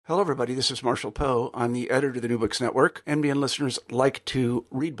Hello, everybody. This is Marshall Poe. I'm the editor of the New Books Network. NBN listeners like to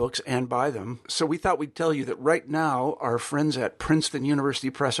read books and buy them. So we thought we'd tell you that right now, our friends at Princeton University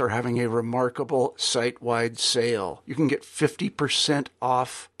Press are having a remarkable site-wide sale. You can get 50%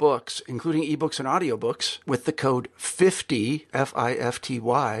 off books, including ebooks and audiobooks, with the code 50,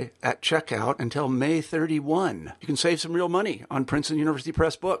 F-I-F-T-Y, at checkout until May 31. You can save some real money on Princeton University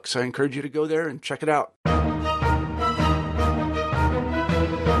Press books. I encourage you to go there and check it out.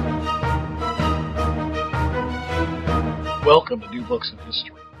 Welcome to New Books in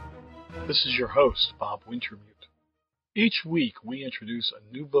History. This is your host, Bob Wintermute. Each week, we introduce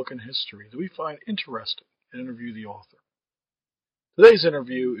a new book in history that we find interesting and interview the author. Today's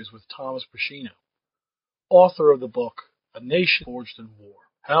interview is with Thomas Brechino, author of the book, A Nation Forged in War,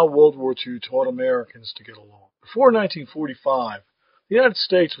 How World War II Taught Americans to Get Along. Before 1945, the United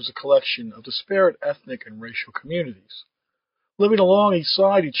States was a collection of disparate ethnic and racial communities, living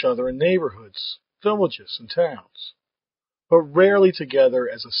alongside each other in neighborhoods, villages, and towns, but rarely together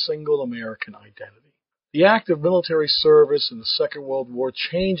as a single American identity. The active military service in the Second World War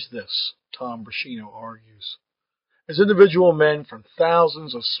changed this, Tom Brechino argues, as individual men from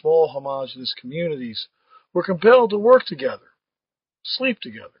thousands of small homogeneous communities were compelled to work together, sleep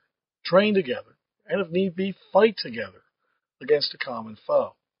together, train together, and if need be, fight together against a common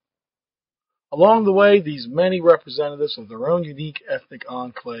foe. Along the way, these many representatives of their own unique ethnic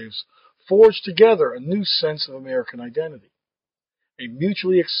enclaves forged together a new sense of American identity. A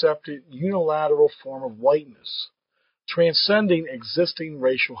mutually accepted unilateral form of whiteness, transcending existing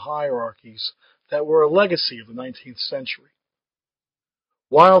racial hierarchies that were a legacy of the 19th century.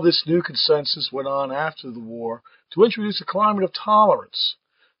 While this new consensus went on after the war to introduce a climate of tolerance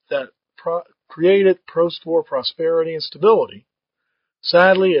that created post-war prosperity and stability,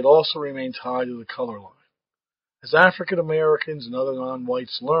 sadly it also remained tied to the color line, as African Americans and other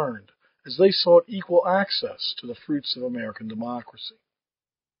non-whites learned as they sought equal access to the fruits of American democracy.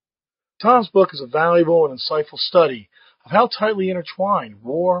 Tom's book is a valuable and insightful study of how tightly intertwined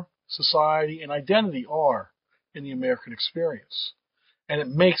war, society, and identity are in the American experience, and it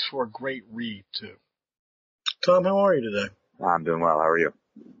makes for a great read, too. Tom, how are you today? I'm doing well. How are you?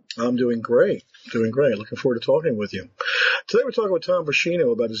 I'm doing great. Looking forward to talking with you. Today we're talking with Tom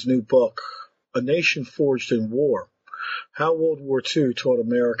Brechino about his new book, A Nation Forged in War, How World War II Taught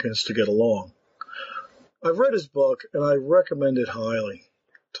Americans to Get Along. I've read his book, and I recommend it highly.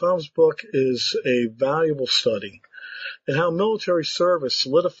 Tom's book is a valuable study in how military service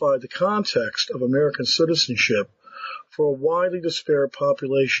solidified the context of American citizenship for a widely disparate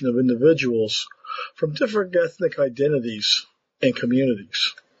population of individuals from different ethnic identities and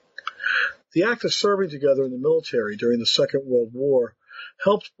communities. The act of serving together in the military during the Second World War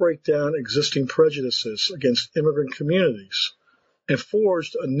helped break down existing prejudices against immigrant communities and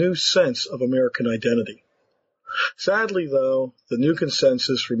forged a new sense of American identity. Sadly, though, the new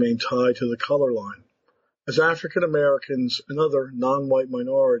consensus remained tied to the color line, as African Americans and other non-white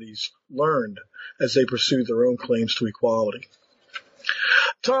minorities learned as they pursued their own claims to equality.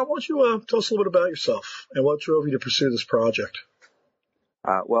 Tom, why don't you tell us a little bit about yourself and what drove you to pursue this project?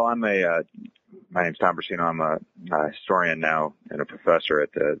 My name's Tom Brechino. I'm a historian now and a professor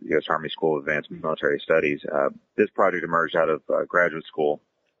at the U.S. Army School of Advanced Military Studies. This project emerged out of graduate school,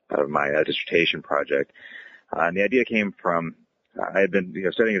 out of my dissertation project. And the idea came from, I had been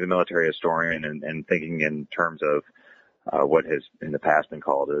studying as a military historian and thinking in terms of what has in the past been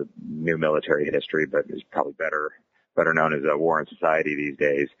called a new military history, but is probably better known as war and society these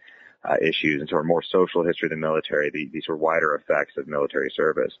days, issues, and sort of more social history of the military, these sort of wider effects of military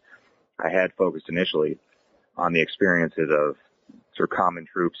service. I had focused initially on the experiences of sort of common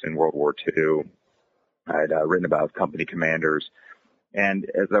troops in World War II. I had written about company commanders. And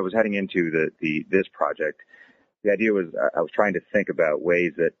as I was heading into this project, the idea was I was trying to think about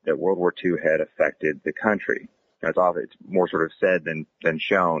ways that World War II had affected the country. It's more sort of said than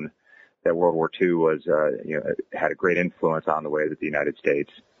shown that World War II was, had a great influence on the way that the United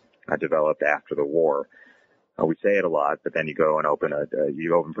States developed after the war. We say it a lot, but then you go and open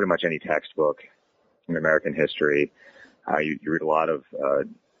pretty much any textbook in American history. You read a lot of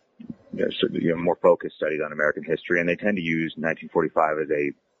more focused studies on American history, and they tend to use 1945 as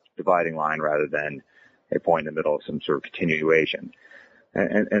a dividing line rather than a point in the middle of some sort of continuation.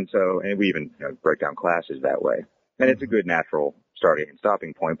 And we even break down classes that way. And it's a good natural starting and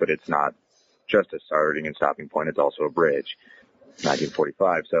stopping point, but it's not just a starting and stopping point. It's also a bridge,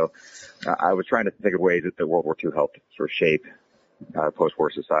 1945. So I was trying to think of ways that World War II helped sort of shape post-war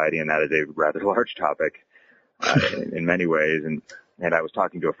society, and that is a rather large topic in many ways. And I was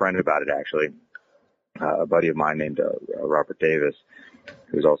talking to a friend about it, actually, a buddy of mine named Robert Davis.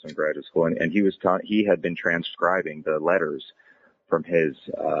 who was also in graduate school, and he had been transcribing the letters from his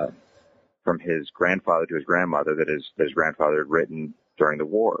grandfather to his grandmother that his grandfather had written during the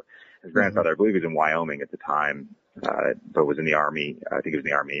war. His grandfather, I believe, was in Wyoming at the time, but was in the Army. I think he was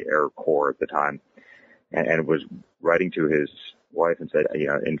in the Army Air Corps at the time, and was writing to his wife and said,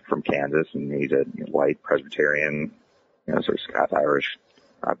 from Kansas, and he's a white Presbyterian, sort of Scots-Irish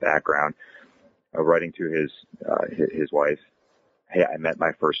background, writing to his wife, "Hey, I met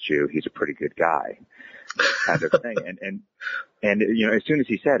my first Jew. He's a pretty good guy," kind of thing. And as soon as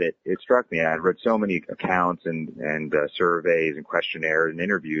he said it, it struck me. I had read so many accounts and surveys and questionnaires and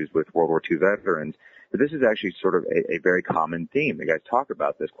interviews with World War II veterans, but this is actually sort of a very common theme. The guys talk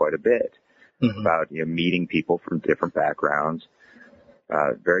about this quite a bit, about meeting people from different backgrounds,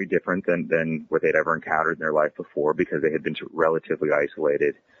 very different than what they'd ever encountered in their life before, because they had been relatively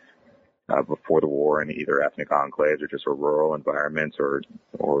isolated before the war in either ethnic enclaves or just rural environments or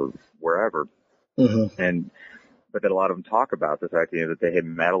wherever. But that a lot of them talk about the fact that they had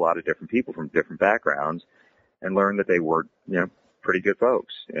met a lot of different people from different backgrounds and learned that they were pretty good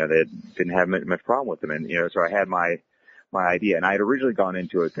folks. They didn't have much problem with them, and so I had my idea, and I had originally gone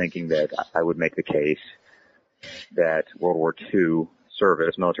into it thinking that I would make the case that World War II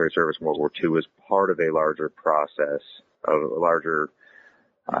service, military service in World War II, was part of a larger process, of a larger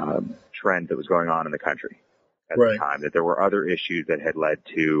trend that was going on in the country at the time, that there were other issues that had led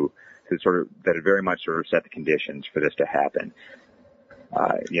to that had very much set the conditions for this to happen.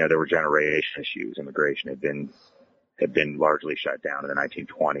 There were generation issues. Immigration had been largely shut down in the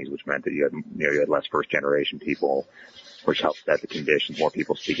 1920s, which meant that you had less first generation people, which helped set the conditions, more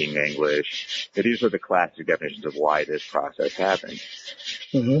people speaking English. These are the classic definitions of why this process happened.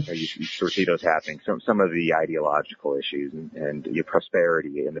 You sort of see those happening. Some of the ideological issues and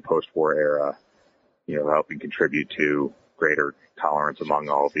prosperity in the post-war era, helping contribute to greater tolerance among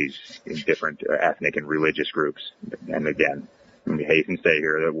all of these different ethnic and religious groups. And again, let me hasten to say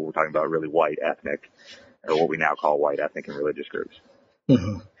here that we're talking about really white ethnic, or what we now call white ethnic and religious groups.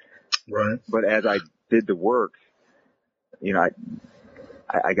 But as I did the work, I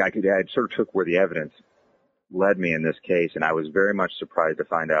sort of took where the evidence led me in this case, and I was very much surprised to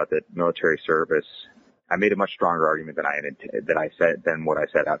find out that military service, I made a much stronger argument than what I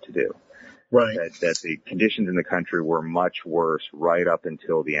set out to do. That the conditions in the country were much worse right up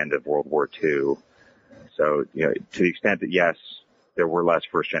until the end of World War II. So, to the extent that, yes, there were less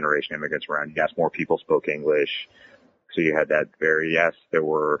first-generation immigrants around, yes, more people spoke English. So you had that there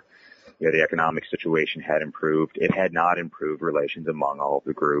were, the economic situation had improved. It had not improved relations among all of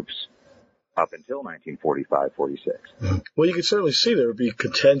the groups up until 1945-46. Well, you could certainly see there would be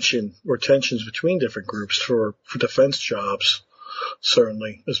contention or tensions between different groups for defense jobs.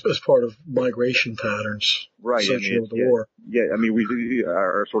 Certainly, as part of migration patterns associated with the war. Yeah, we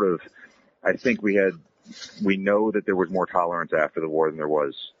are sort of, I think we know that there was more tolerance after the war than there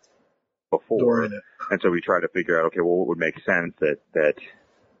was before. And so we try to figure out, what would make sense that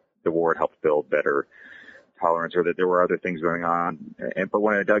the war had helped build better tolerance, or that there were other things going on. But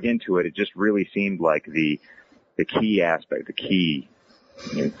when I dug into it, it just really seemed like the key aspect, the key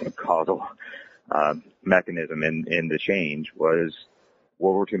causal mechanism in the change was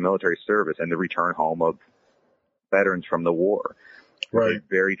World War II military service and the return home of veterans from the war. A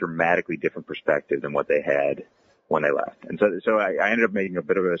very dramatically different perspective than what they had when they left. And so I ended up making a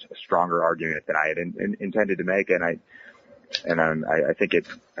bit of a stronger argument than I had intended to make, and I think it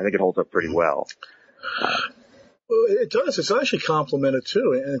holds up pretty well. It does. It's actually complemented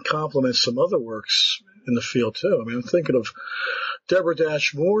too, and it complements some other works in the field too. I'm thinking of Deborah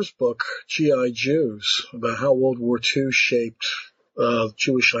Dash Moore's book, G.I. Jews, about how World War II shaped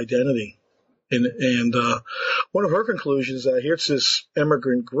Jewish identity. And one of her conclusions is that here's this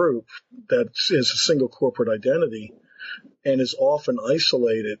immigrant group that is a single corporate identity and is often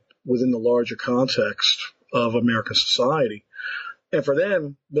isolated within the larger context of American society. And for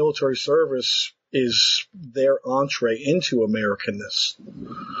them, military service is their entree into Americanness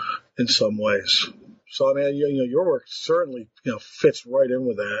in some ways. So, your work certainly, fits right in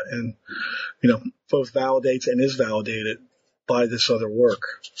with that and, both validates and is validated by this other work.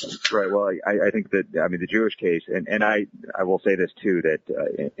 Right. Well, I think that, the Jewish case, and I will say this too,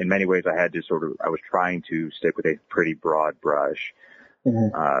 that in many ways I was trying to stick with a pretty broad brush.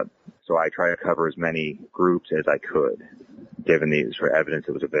 So I try to cover as many groups as I could, given the sort of evidence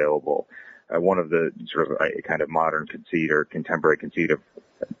that was available. One of the sort of kind of modern conceit or contemporary conceit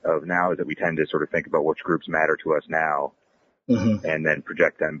of now is that we tend to sort of think about which groups matter to us now, and then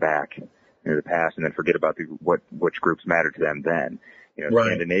project them back into the past, and then forget about which groups matter to them then.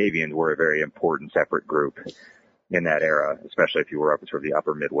 Scandinavians were a very important separate group in that era, especially if you were up in sort of the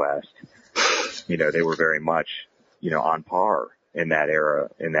upper Midwest. They were very much, on par in that era,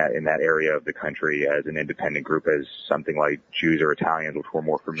 in that area of the country as an independent group, as something like Jews or Italians, which we're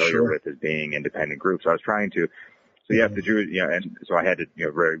more familiar with as being independent groups. So I was trying to, the Jews, and so I had to,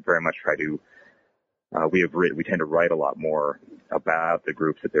 very, very much try to, we tend to write a lot more about the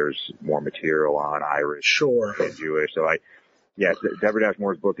groups that there's more material on, Irish and Jewish. So Deborah Dash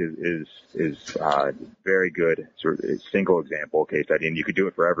Moore's book is very good, sort of a single example case study, and you could do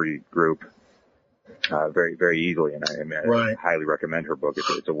it for every group very, very easily. And I highly recommend her book.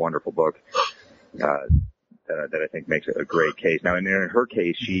 It's a wonderful book that I think makes a great case. Now, in her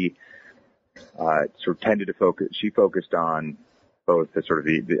case, she sort of tended to focus. She focused on both the sort of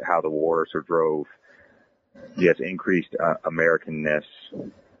how the war sort of drove, increased Americanness,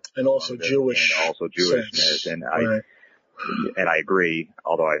 and also Jewishness, and I agree.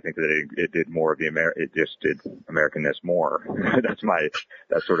 Although I think that it did more of it just did Americanness more.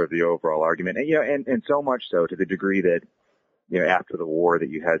 that's sort of the overall argument, and so much so to the degree that after the war that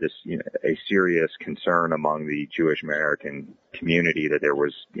you had this a serious concern among the Jewish American community that they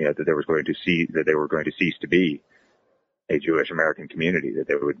were going to cease to be a Jewish American community, that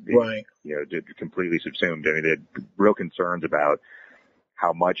they would be completely subsumed. I mean, they had real concerns about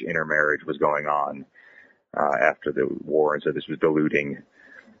how much intermarriage was going on after the war, and so this was diluting,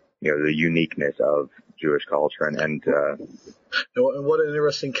 the uniqueness of Jewish culture, and what an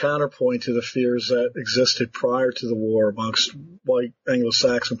interesting counterpoint to the fears that existed prior to the war amongst white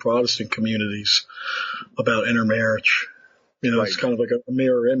Anglo-Saxon Protestant communities about intermarriage. It's kind of like a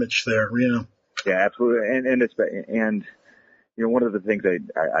mirror image there. Yeah, absolutely, and one of the things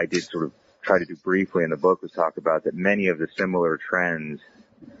I did sort of try to do briefly in the book was talk about that many of the similar trends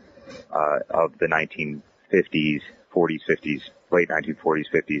of the 1950s, 40s, 50s, late 1940s,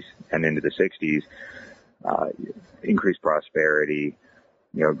 50s, and into the 60s, increased prosperity,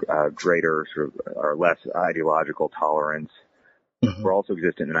 greater sort of or less ideological tolerance, were also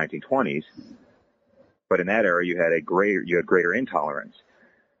existent in the 1920s. But in that era, you had greater intolerance.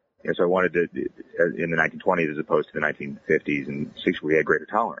 So I wanted to, in the 1920s as opposed to the 1950s and 60s, we had greater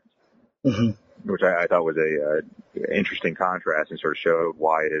tolerance, which I thought was a interesting contrast and sort of showed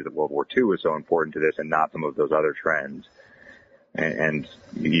why it is that World War II was so important to this and not some of those other trends. And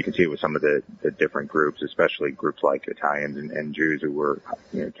you can see it with some of the different groups, especially groups like Italians and Jews who were,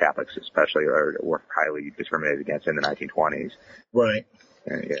 Catholics especially, were highly discriminated against in the 1920s. Right.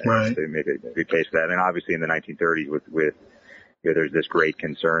 So they made a good case for that. And obviously in the 1930s with there's this great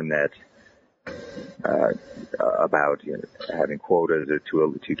concern that about having quotas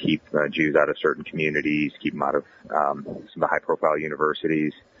to keep Jews out of certain communities, keep them out of some of the high-profile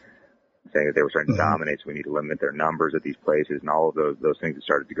universities, saying that they were starting to dominate, so we need to limit their numbers at these places, and all of those things that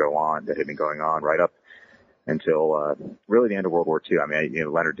started to go on, that had been going on right up until really the end of World War II. I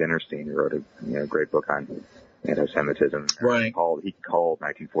mean, Leonard Dinerstein wrote a great book on anti-Semitism. Right. He called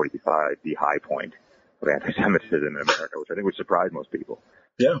 1945 the high point of anti-Semitism in America, which I think would surprise most people.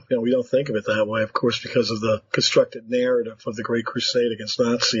 Yeah, we don't think of it that way, of course, because of the constructed narrative of the Great Crusade against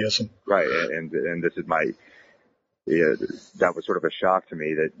Nazism. Right, and this is that was sort of a shock to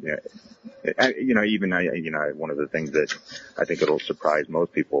me that, one of the things that I think it'll surprise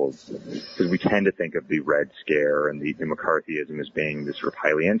most people, because we tend to think of the Red Scare and the McCarthyism as being this sort of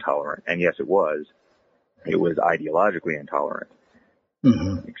highly intolerant. And yes, it was ideologically intolerant,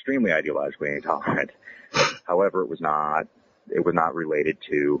 extremely ideologically intolerant. However, it was not related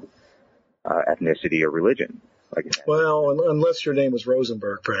to ethnicity or religion. Well, unless your name was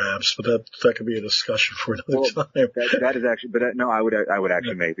Rosenberg, perhaps, but that could be a discussion for another time. That is actually, but no, I would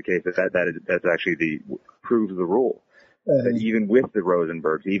actually make the case that's actually proves the rule. That even with the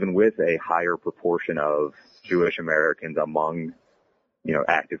Rosenbergs, even with a higher proportion of Jewish Americans among,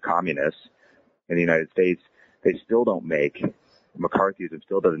 active communists in the United States, they still don't McCarthyism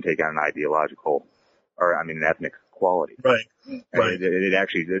still doesn't take on an ideological, an ethnic quality. Right.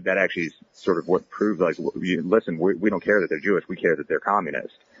 That actually is sort of what proves, listen, we don't care that they're Jewish, we care that they're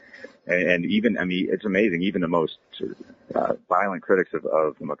communist. And even, it's amazing, even the most sort of, violent critics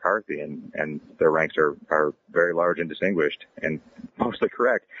of McCarthy and their ranks are very large and distinguished and mostly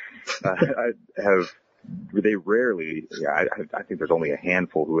correct, they rarely, I think there's only a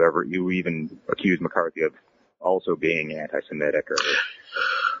handful who even accuse McCarthy of also being anti-Semitic or,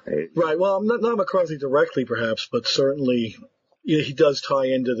 right. Well, not McCarthy directly, perhaps, but certainly he does tie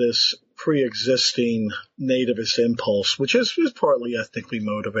into this pre-existing nativist impulse, which is partly ethnically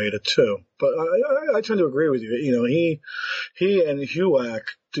motivated too. But I tend to agree with you. He and HUAC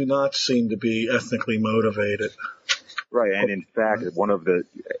do not seem to be ethnically motivated. Right, and in fact, one of the,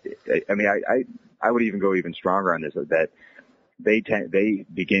 I would even go even stronger on this, that they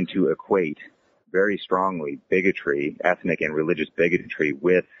begin to equate very strongly bigotry, ethnic and religious bigotry,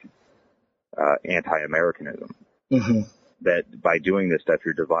 with anti-Americanism. Mm-hmm. That by doing this stuff,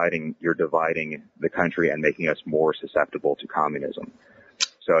 you're dividing the country and making us more susceptible to communism.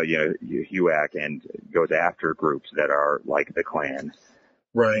 So, HUAC and goes after groups that are like the Klan,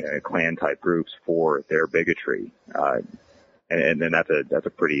 right? Klan type groups for their bigotry, and then that's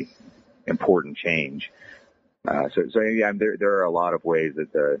a pretty important change. So yeah, there are a lot of ways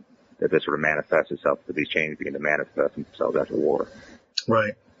that this sort of manifests itself, that these changes begin to manifest themselves after the war.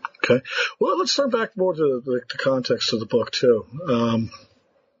 Right. Okay. Well, let's turn back more to the context of the book too.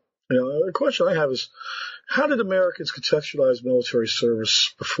 The question I have is, how did Americans contextualize military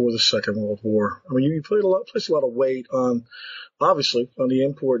service before the Second World War? I mean, you placed a lot of weight on the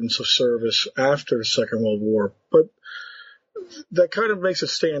importance of service after the Second World War, but that kind of makes it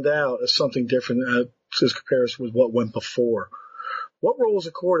stand out as something different as comparison with what went before. What role was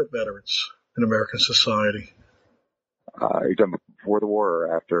accorded veterans in American society? You're talking before the war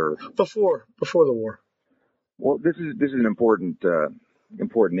or after? Before the war. Well, this is an important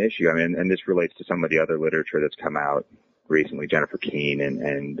issue. I mean, and this relates to some of the other literature that's come out recently. Jennifer Keane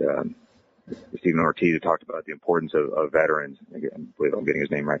and Stephen Ortiz have talked about the importance of veterans. Again, I believe I'm getting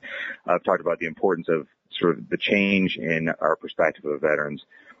his name right. I've talked about the importance of sort of the change in our perspective of veterans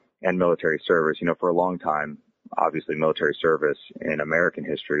and military service. For a long time, obviously, military service in American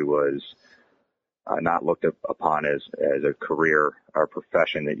history was not looked upon as a career or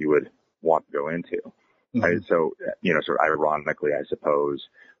profession that you would want to go into. Mm-hmm. So, sort of ironically, I suppose,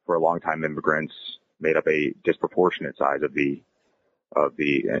 for a long time, immigrants made up a disproportionate size of the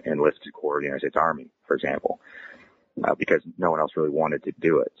enlisted corps of the United States Army, for example, because no one else really wanted to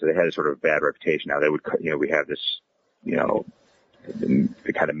do it. So they had a sort of bad reputation. Now they would, we have this,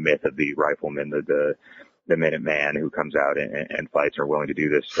 the kind of myth of the rifleman, the Minuteman who comes out and fights, or willing to do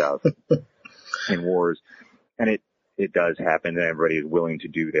this stuff in wars. And it does happen that everybody is willing to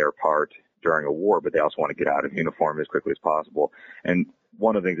do their part during a war, but they also want to get out of uniform as quickly as possible. And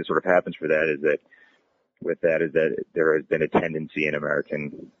one of the things that sort of happens is that there has been a tendency in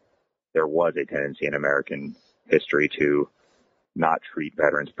American history to not treat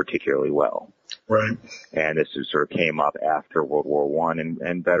veterans particularly well. Right. And this sort of came up after World War I,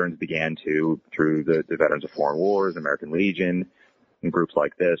 and veterans began to, through the Veterans of Foreign Wars, American Legion, and groups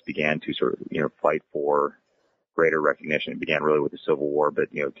like this, began to sort of, fight for greater recognition. It began really with the Civil War,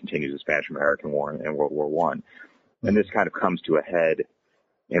 but, continues the Spanish-American War and World War I. Mm-hmm. And this kind of comes to a head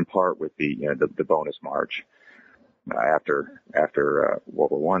in part with the bonus march after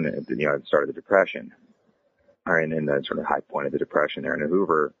World War I, the start of the Depression, or in the sort of high point of the Depression there in the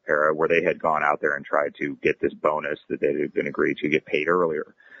Hoover era, where they had gone out there and tried to get this bonus that they had been agreed to get paid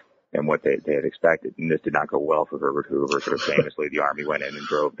earlier than what they had expected. And this did not go well for Herbert Hoover. Sort of famously, the Army went in and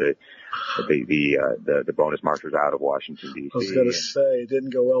drove the bonus marchers out of Washington, D.C. I was going to say, it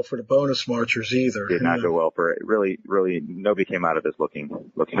didn't go well for the bonus marchers either. Did not go well for it. Really, nobody came out of this looking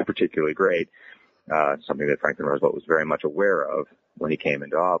particularly great. Something that Franklin Roosevelt was very much aware of when he came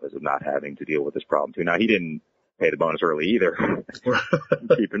into office, of not having to deal with this problem too. Now, he didn't pay the bonus early either,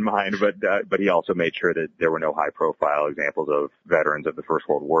 keep in mind, but he also made sure that there were no high profile examples of veterans of the First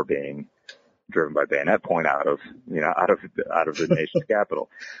World War being driven by bayonet point out of the nation's capital.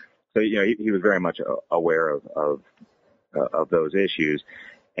 So, he was very much aware of those issues.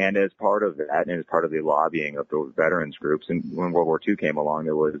 And as part of that, and as part of the lobbying of those veterans groups, and when World War II came along,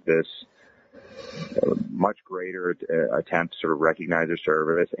 there was this much greater attempt to sort of recognize their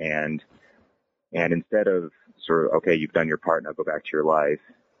service, and instead of sort of, okay, you've done your part, now go back to your life,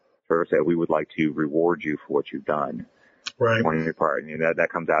 sort of say, we would like to reward you for what you've done. Right. On your part. That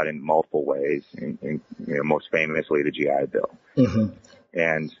comes out in multiple ways, most famously the GI Bill. Mm-hmm.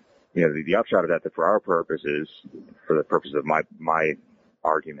 And, the upshot of that for our purposes, for the purpose of my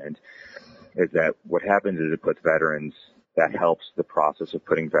argument, is that what happens is it puts veterans, that helps the process of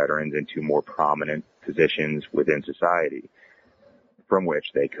putting veterans into more prominent positions within society, from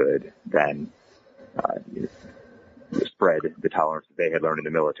which they could then spread the tolerance that they had learned in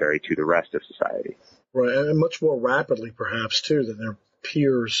the military to the rest of society. Right, and much more rapidly, perhaps, too, than their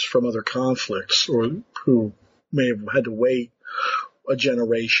peers from other conflicts, or who may have had to wait a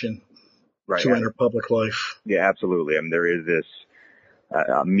generation to enter public life. Yeah, absolutely. I mean, there is this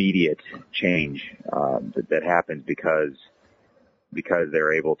immediate change that happens because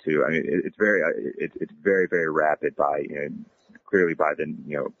they're able to. I mean, it's very, very rapid. Clearly by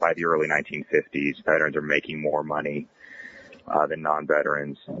the early 1950s, veterans are making more money than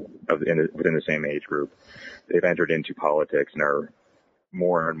non-veterans within the same age group. They've entered into politics and are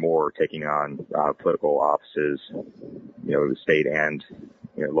more and more taking on political offices, state and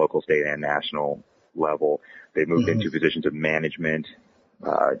local, state and national level. They've moved into positions of management.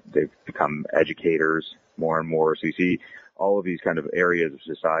 They've become educators more and more. So you see all of these kind of areas of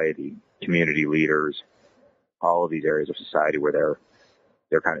society, community leaders, all of these areas of society where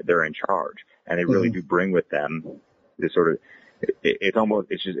they're in charge, and they really do bring with them this sort of. It's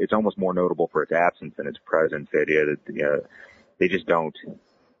almost more notable for its absence than its presence. The idea that they just don't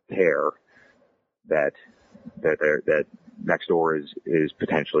care that next door is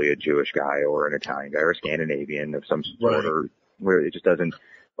potentially a Jewish guy or an Italian guy or a Scandinavian of some sort, or where it just doesn't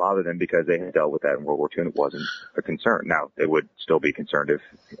bother them because they had dealt with that in World War II and it wasn't a concern. Now, they would still be concerned if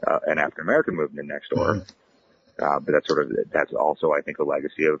an African American moved in next door. But that's also, I think, a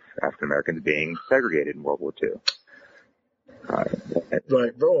legacy of African Americans being segregated in World War II.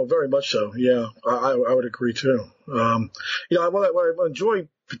 Right. Well, very much so. Yeah, I would agree too. What I enjoy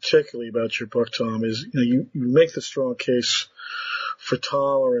particularly about your book, Tom, is you make the strong case for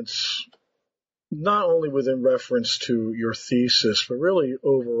tolerance, not only within reference to your thesis, but really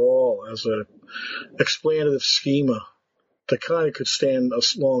overall as a explanative schema that kind of could stand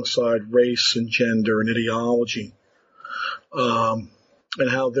alongside race and gender and ideology, and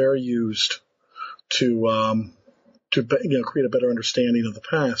how they're used to create a better understanding of the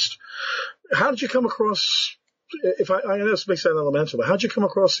past. How did you come across? I know this makes that elemental, but how did you come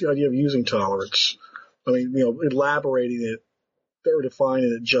across the idea of using tolerance? I mean, elaborating it or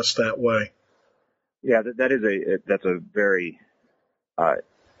defining it just that way. Yeah, that's a very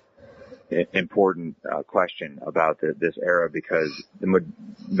important question about this era, because the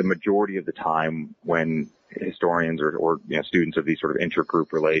majority of the time when historians or students of these sort of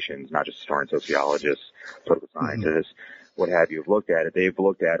intergroup relations, not just historians, sociologists, political scientists, what have you, have looked at it, they've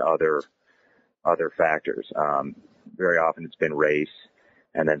looked at other factors. Very often it's been race,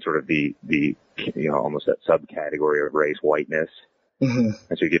 and then sort of the almost that subcategory of race, whiteness. And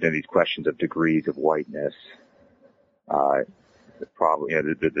so you get into these questions of degrees of whiteness. This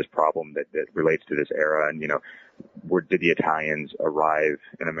problem that relates to this era, and did the Italians arrive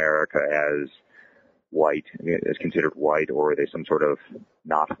in America as white, as considered white, or are they some sort of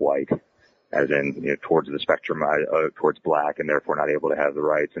not white, as in towards the spectrum, towards black, and therefore not able to have the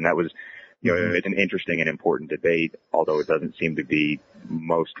rights? And that was, it's an interesting and important debate, although it doesn't seem to be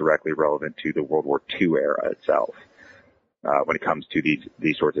most directly relevant to the World War II era itself, when it comes to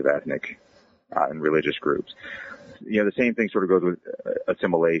these sorts of ethnic and religious groups. The same thing sort of goes with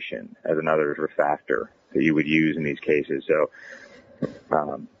assimilation as another sort of factor that you would use in these cases. So,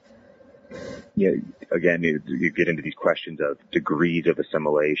 again, you get into these questions of degrees of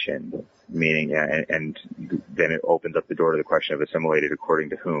assimilation, meaning, and then it opens up the door to the question of assimilated according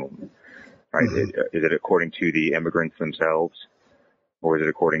to whom, right? Is it according to the immigrants themselves, or is it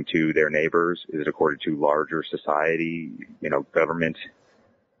according to their neighbors? Is it according to larger society, government,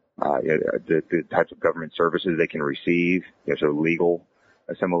 the types of government services they can receive, so legal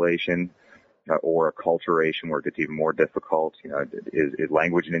assimilation, or acculturation, where it gets even more difficult. Is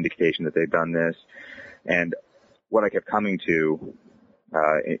language an indication that they've done this? And what I kept coming to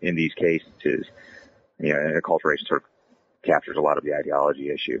in these cases, and acculturation sort of captures a lot of the ideology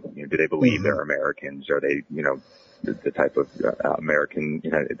issue. Do they believe they're Americans? Are they, the type of American,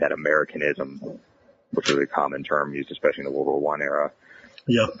 that Americanism, which was a common term used especially in the World War I era.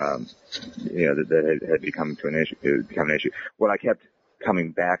 Yeah. That had become an issue. What I kept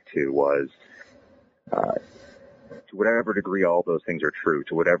coming back to was, to whatever degree all those things are true,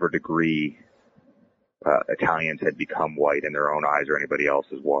 to whatever degree Italians had become white in their own eyes or anybody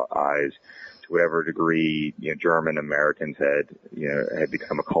else's eyes, to whatever degree German Americans had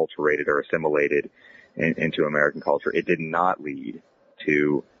become acculturated or assimilated into American culture, it did not lead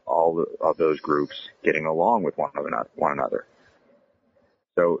to all of those groups getting along with one another.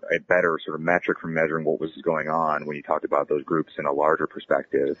 So a better sort of metric for measuring what was going on when you talked about those groups in a larger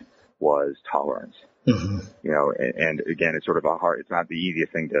perspective was tolerance. And again, it's sort of it's not the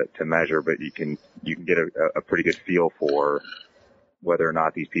easiest thing to measure, but you can get a pretty good feel for whether or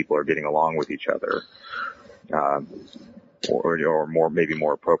not these people are getting along with each other, or maybe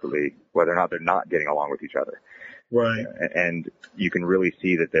more appropriately, whether or not they're not getting along with each other. Right. And you can really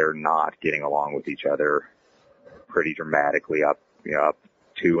see that they're not getting along with each other pretty dramatically up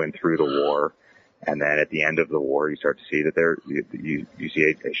to and through the war. And then at the end of the war, you start to see that you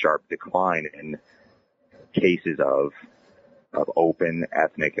see a sharp decline in cases of open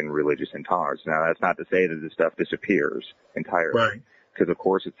ethnic and religious intolerance. Now, that's not to say that this stuff disappears entirely, right? Because of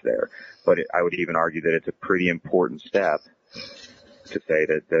course it's there. But I would even argue that it's a pretty important step to say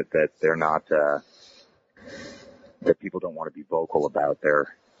that they're not that people don't want to be vocal about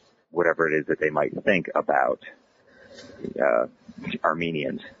their whatever it is that they might think about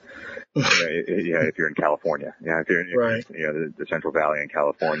Armenians. If you're in California, if you're in right. The Central Valley in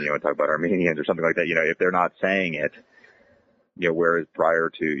California, and talk about Armenians or something like that, if they're not saying it, whereas prior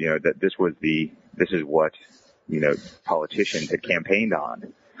to, that this is what, politicians had campaigned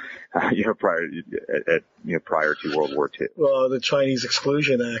on, prior to World War II. Well, the Chinese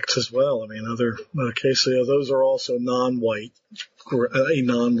Exclusion Acts as well. I mean, other cases, those are also a non-white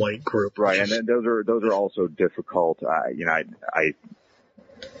group. Right, and then those are also difficult.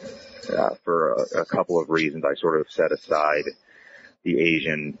 For a couple of reasons, I sort of set aside the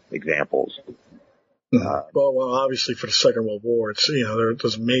Asian examples. Well, obviously for the Second World War, it's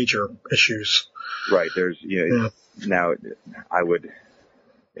there's major issues. Right. There's now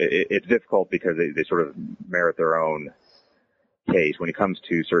it's difficult because they sort of merit their own case. When it comes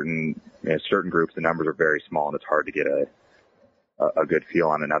to certain groups, the numbers are very small, and it's hard to get a good feel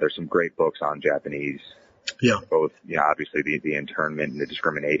on it. Now, there's some great books on Japanese. Yeah. Both, obviously the internment and the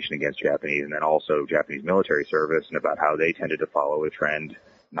discrimination against Japanese, and then also Japanese military service, and about how they tended to follow a trend,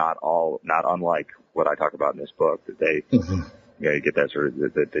 not unlike what I talk about in this book, that they, you get that sort of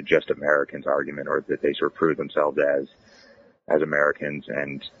the just Americans argument, or that they sort of prove themselves as Americans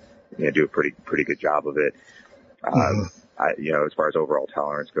and, do a pretty good job of it. As far as overall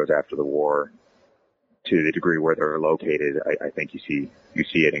tolerance goes after the war, to the degree where they're located, I think you see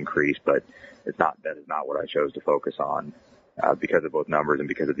it increase, but that is not what I chose to focus on, because of both numbers and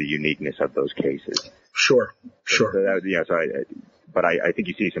because of the uniqueness of those cases. Sure. So but I think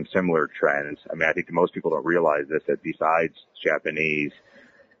you see some similar trends. I mean, I think most people don't realize this, that besides Japanese,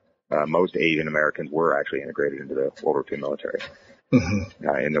 most Asian Americans were actually integrated into the World War II military,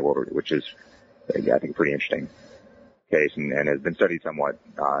 in the World War, which is, I think, a pretty interesting case, and has been studied somewhat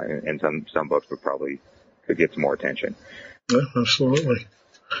in some books, but probably could get some more attention. Yeah, absolutely.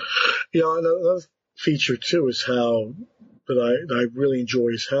 Another feature too is that I really enjoy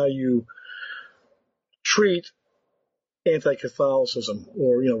is how you treat anti-Catholicism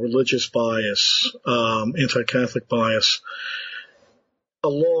or religious bias, anti-Catholic bias,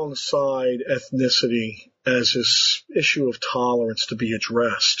 alongside ethnicity as this issue of tolerance to be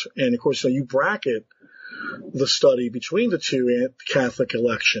addressed. And of course, you bracket the study between the two Catholic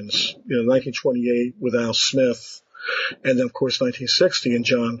elections, 1928 with Al Smith, and then of course 1960 and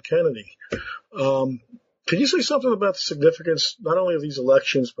John Kennedy. Can you say something about the significance not only of these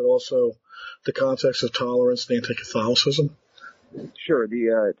elections but also the context of tolerance and anti-Catholicism? Sure.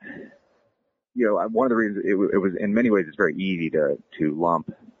 One of the reasons it was, in many ways, it's very easy to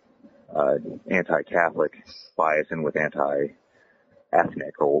lump anti-Catholic bias in with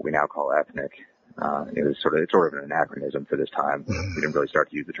anti-ethnic, or what we now call ethnic. It's sort of an anachronism for this time. We didn't really start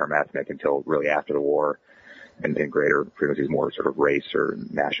to use the term ethnic until really after the war, and in greater frequencies, more sort of race or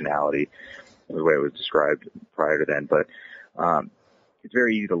nationality, the way it was described prior to then. But it's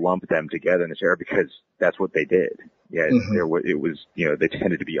very easy to lump them together in this era because that's what they did. Yeah, it was, they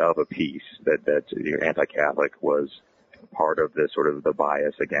tended to be of a piece, that anti-Catholic was part of the sort of the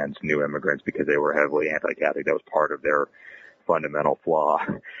bias against new immigrants because they were heavily anti-Catholic. That was part of their fundamental flaw,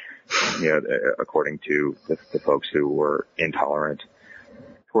 according to the folks who were intolerant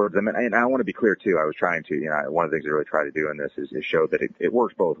towards them. And I want to be clear too. I was trying to, one of the things I really try to do in this is show that it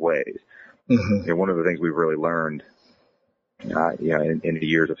works both ways. One of the things we've really learned, in the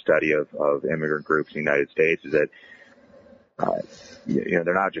years of study of immigrant groups in the United States is that,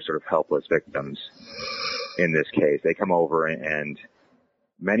 they're not just sort of helpless victims in this case. They come over and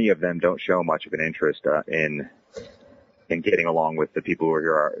many of them don't show much of an interest in getting along with the people who are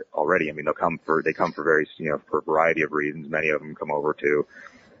here already. I mean, they come for various, for a variety of reasons. Many of them come over to,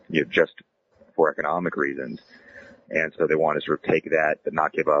 just for economic reasons. And so they want to sort of take that, but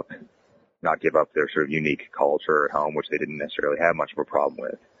not give up their sort of unique culture at home, which they didn't necessarily have much of a problem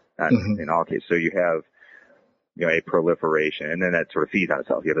with. In all cases. So you have, a proliferation, and then that sort of feeds on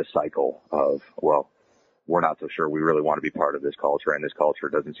itself. You have a cycle of, well, we're not so sure we really want to be part of this culture, and this culture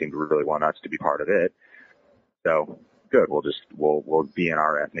doesn't seem to really want us to be part of it. So good, we'll be in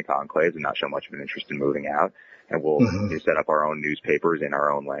our ethnic enclaves and not show much of an interest in moving out, and we'll set up our own newspapers in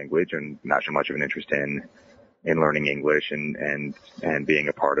our own language and not show much of an interest in learning English and being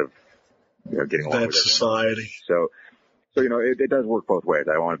a part of, getting along with society. So it does work both ways.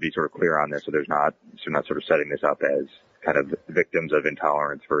 I want to be sort of clear on this, so not sort of setting this up as kind of victims of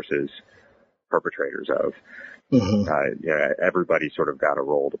intolerance versus perpetrators of. Everybody sort of got a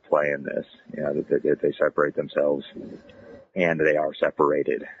role to play in this. That they separate themselves, and they are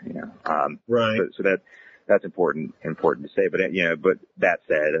separated. Right. So that's important to say. But but that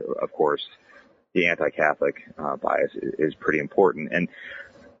said, of course, the anti-Catholic bias is pretty important. And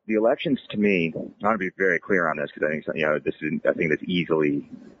the elections, to me, I want to be very clear on this because I think this is a thing that's easily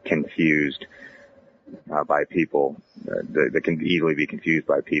confused by people. That can easily be confused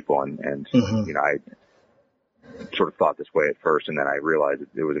by people, and I sort of thought this way at first, and then I realized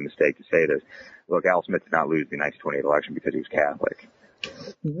it was a mistake to say this. Look, Al Smith did not lose the 1928 election because he was Catholic.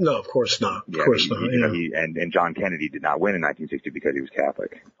 No, of course not. Of course not. And John Kennedy did not win in 1960 because he was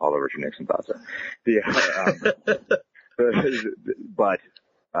Catholic, although Richard Nixon thought so.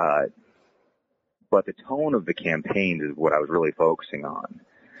 But the tone of the campaigns is what I was really focusing on.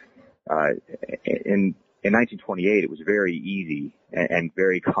 In 1928, it was very easy and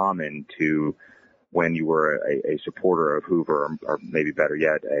very common to, when you were a supporter of Hoover, or maybe better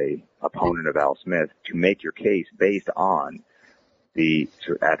yet, a opponent of Al Smith, to make your case based on the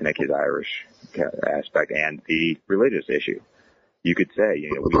sort of ethnic, his Irish aspect, and the religious issue. You could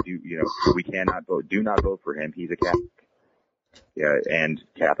say, we cannot vote, do not vote for him. He's a Catholic. Yeah, and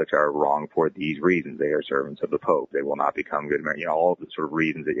Catholics are wrong for these reasons. They are servants of the Pope. They will not become good Americans. All the sort of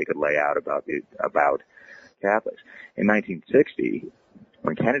reasons that you could lay out about Catholics. In 1960,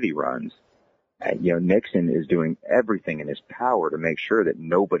 when Kennedy runs, Nixon is doing everything in his power to make sure that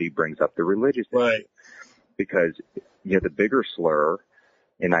nobody brings up the religious issue. Right. Because, the bigger slur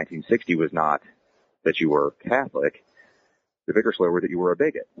in 1960 was not that you were Catholic. The bigger slur was that you were a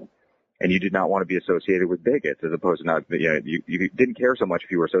bigot. And you did not want to be associated with bigots, as opposed to not, you didn't care so much if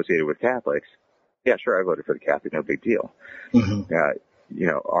you were associated with Catholics. Yeah, sure, I voted for the Catholic, no big deal.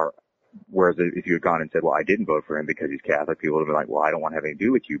 Whereas if you had gone and said, well, I didn't vote for him because he's Catholic, people would have been like, well, I don't want to have anything to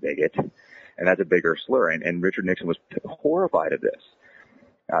do with you, bigot. And that's a bigger slur. And Richard Nixon was horrified of this.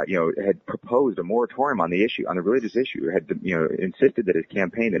 Had proposed a moratorium on the issue, on the religious issue, had, insisted that his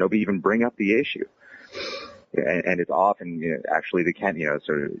campaign, that nobody even bring up the issue. And it's often, actually, I don't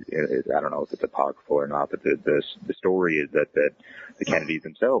know if it's apocryphal or not, but the story is that the Kennedys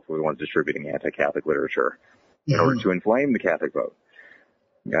themselves were the ones distributing anti-Catholic literature in order to inflame the Catholic vote,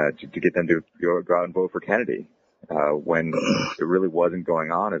 to get them to go out and vote for Kennedy, when it really wasn't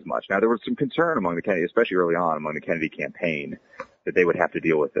going on as much. Now, there was some concern among the Kennedy, especially early on among the Kennedy campaign, that they would have to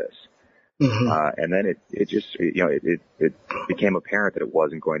deal with this. And then it became apparent that it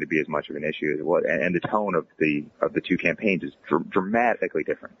wasn't going to be as much of an issue as it was, and the tone of the two campaigns is dramatically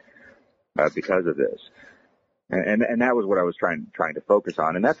different because of this. And that was what I was trying to focus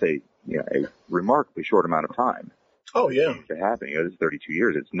on, and that's a remarkably short amount of time. Oh yeah, to happen. This is 32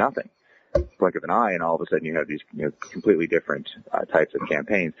 years. It's nothing. Blink of an eye, and all of a sudden you have these completely different types of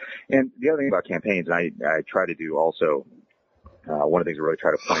campaigns. And the other thing about campaigns, and I try to do also. One of the things I really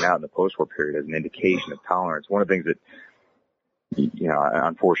try to point out in the post-war period as an indication of tolerance, one of the things that,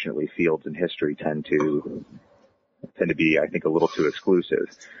 unfortunately fields in history tend to be, I think, a little too exclusive.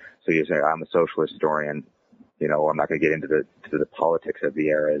 So you say, I'm a socialist historian, I'm not going to get into the politics of the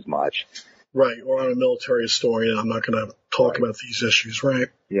era as much. Right. Or I'm a military historian. I'm not going to talk about these issues. Right.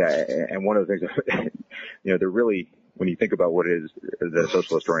 Yeah. And one of the things, they're really, when you think about what it is the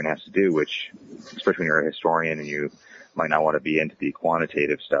social historian has to do, which, especially when you're a historian and you might not want to be into the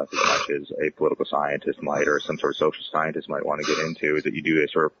quantitative stuff as much as a political scientist might, or some sort of social scientist might want to get into, is that you do a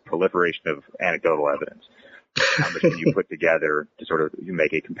sort of proliferation of anecdotal evidence. How much can you put together to sort of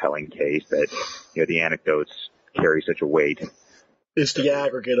make a compelling case that, the anecdotes carry such a weight? It's the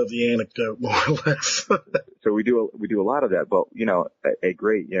aggregate of the anecdote, more or less. So we do a lot of that, but, a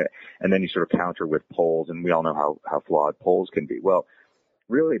great, and then you sort of counter with polls, and we all know how flawed polls can be. Well,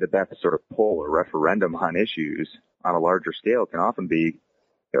 really the best sort of poll or referendum on issues on a larger scale can often be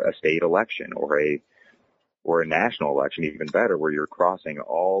a state election or a national election, even better, where you're crossing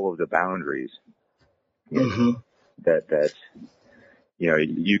all of the boundaries. That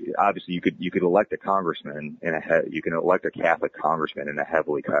you obviously you could elect a congressman you can elect a Catholic congressman in a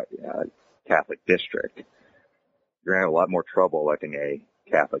heavily Catholic district. You're gonna have a lot more trouble electing a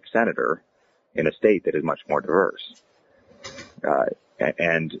Catholic senator in a state that is much more diverse.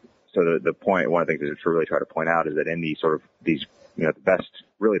 And so the point, one of the things that I really try to point out is that in these the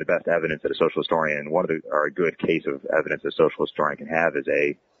best evidence that a social historian, or a good case of evidence that a social historian can have is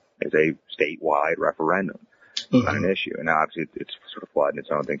a statewide referendum on an issue. And now obviously it's sort of flawed in its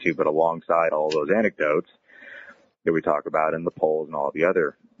own thing too, but alongside all those anecdotes that we talk about in the polls and all the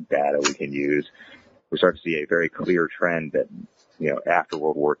other data we can use, we start to see a very clear trend that, after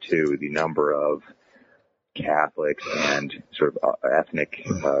World War II, the number of Catholics and sort of ethnic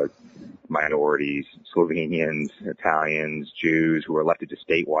minorities, Slovenians, Italians, Jews, who were elected to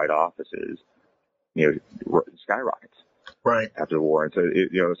statewide offices, skyrockets. Right. After the war. And so,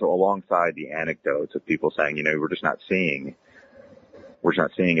 so alongside the anecdotes of people saying, we're just not seeing we're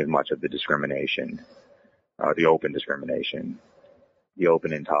not seeing as much of the discrimination, the open discrimination, the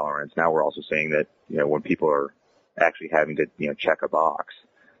open intolerance. Now we're also seeing that, when people are actually having to, check a box,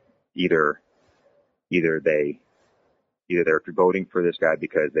 either they're voting for this guy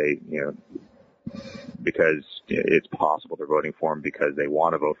because because it's possible they're voting for him because they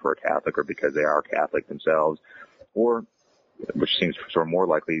want to vote for a Catholic or because they are Catholic themselves, or, which seems sort of more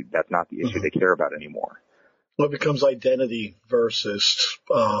likely, that's not the issue they care about anymore. Well, it becomes identity versus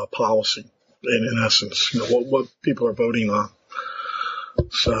policy, in essence, what people are voting on.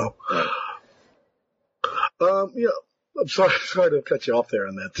 So, right. I'm sorry to cut you off there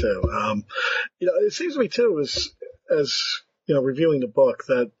on that too. It seems to me too, as reviewing the book,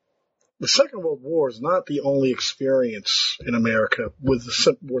 that the Second World War is not the only experience in America with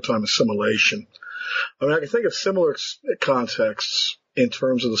the wartime assimilation. I mean, I can think of similar contexts in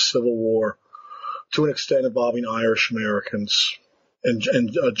terms of the Civil War, to an extent involving Irish Americans and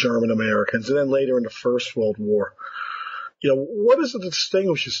German Americans, and then later in the First World War. What is it that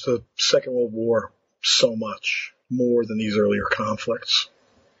distinguishes the Second World War so much more than these earlier conflicts?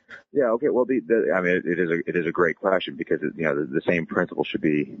 Yeah. Okay. Well, it is a great question because the same principle should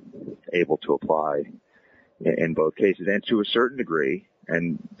be able to apply in both cases, and to a certain degree.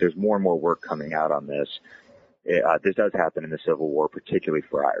 And there's more and more work coming out on this. This does happen in the Civil War, particularly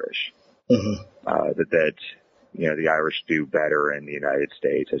for Irish. Mm-hmm. That the Irish do better in the United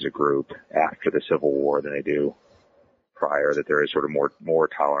States as a group after the Civil War than they do prior. That there is sort of more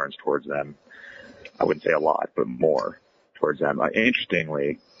tolerance towards them. I wouldn't say a lot, but more towards them.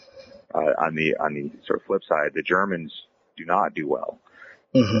 Interestingly, on the sort of flip side, the Germans do not do well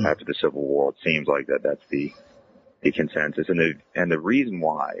after the Civil War. It seems like that's the consensus, and the reason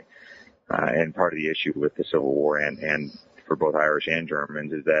why, and part of the issue with the Civil War and for both Irish and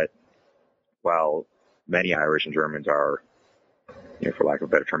Germans is that while many Irish and Germans are, for lack of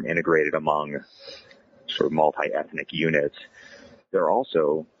a better term, integrated among sort of multi-ethnic units, they're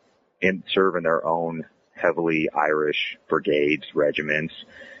also serve in their own heavily Irish brigades, regiments,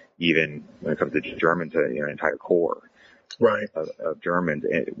 even when it comes to Germans, an entire corps of Germans.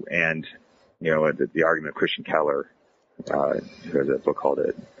 And the argument of Christian Keller, who has a book called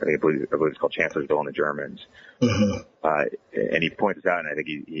I believe it's called Chancellorsville and the Germans. And he points out, and I think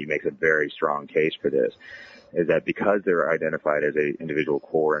he makes a very strong case for this, is that because they're identified as an individual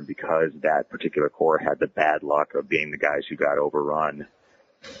corps, and because that particular corps had the bad luck of being the guys who got overrun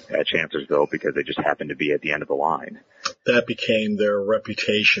at Chancellorsville because they just happened to be at the end of the line, that became their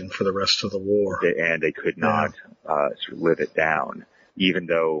reputation for the rest of the war. And they could not sort of live it down, even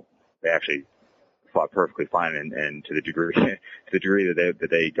though they actually fought perfectly fine. And to the degree that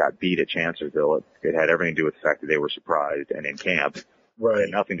they got beat at Chancellorsville, it had everything to do with the fact that they were surprised and in camp. Right.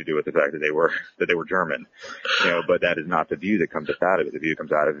 And nothing to do with the fact that they were German. But that is not the view that comes out of it. The view that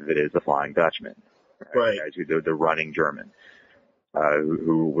comes out of it is the Flying Dutchman. Right. Guys who the running German.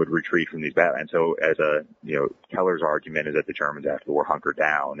 Who would retreat from these battles. And so as Keller's argument is that the Germans after the war hunkered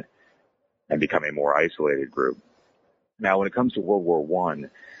down and become a more isolated group. Now, when it comes to World War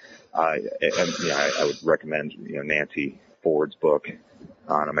I would recommend, Nancy Ford's book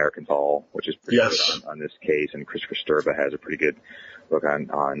on Americans All, which is pretty good on this case. And Christopher Sturba has a pretty good book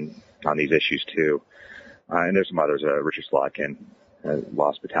on these issues too. And there's some others, Richard Slotkin,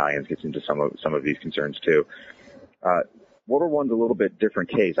 Lost Battalions gets into some of these concerns too. World War I's a little bit different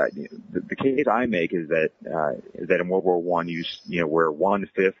case. The case I make is that in World War I, where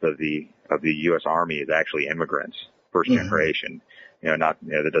 1/5 of the U.S. Army is actually immigrants, first generation. That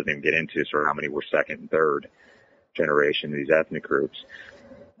doesn't even get into sort of how many were second and third generation of these ethnic groups.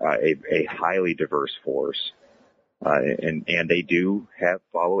 A highly diverse force, and they do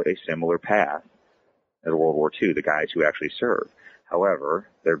follow a similar path as World War II. The guys who actually serve, however,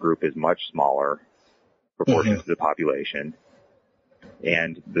 their group is much smaller proportion to the population,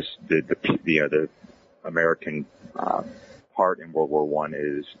 and the American part in World War I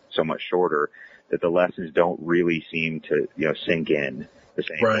is so much shorter that the lessons don't really seem to sink in the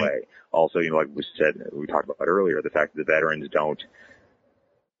same way. Also, like we talked about earlier, the fact that the veterans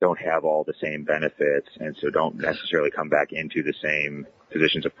don't have all the same benefits, and so don't necessarily come back into the same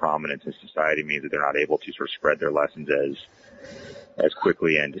positions of prominence in society means that they're not able to sort of spread their lessons as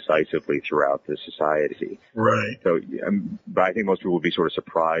quickly and decisively throughout the society. Right. So, but I think most people would be sort of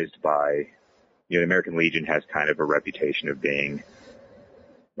surprised by, the American Legion has kind of a reputation of being,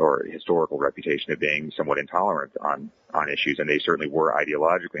 or a historical reputation of being somewhat intolerant on issues, and they certainly were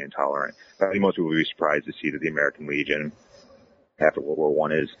ideologically intolerant. But I think most people would be surprised to see that the American Legion, after World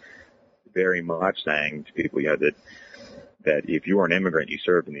War I, is very much saying to people, that if you were an immigrant, you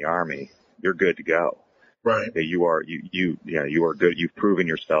served in the Army, you're good to go. Right. That you are good. You've proven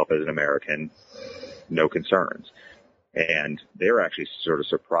yourself as an American. No concerns. And they're actually sort of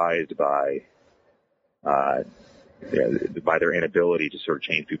surprised by their inability to sort of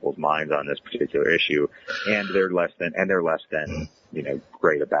change people's minds on this particular issue, and they're less than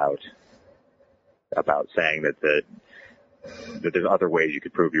great about saying that there's other ways you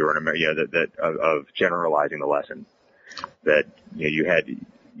could prove you were an American. Of generalizing the lesson that you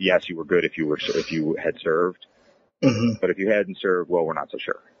were good if you had served, mm-hmm. but if you hadn't served, well, we're not so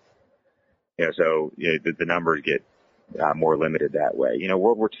sure. So the numbers get more limited that way.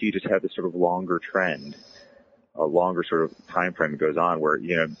 World War II just had this sort of longer trend, a longer sort of time frame that goes on where,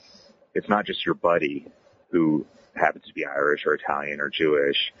 it's not just your buddy who happens to be Irish or Italian or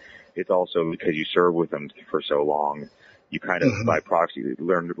Jewish. It's also because you serve with them for so long, you kind of mm-hmm. by proxy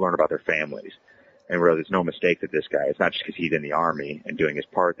learn about their families. And realize it's no mistake that this guy, it's not just because he's in the Army and doing his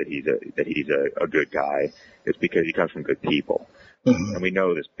part that he's a good guy. It's because he comes from good people. Mm-hmm. And we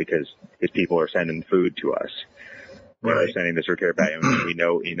know this because his people are sending food to us. Right. They're sending this care back. And we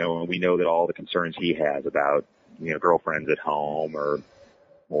know that all the concerns he has about, girlfriends at home or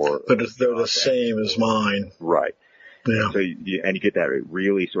but they're the same as mine. Right. Yeah. So you get that. It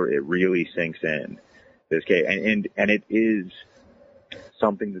really sinks in this case. And it is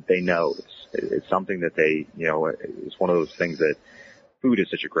something that they know. It's something that they, it's one of those things that food is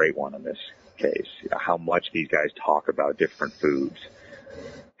such a great one in this case. How much these guys talk about different foods,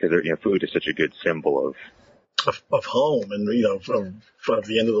 because food is such a good symbol of home and of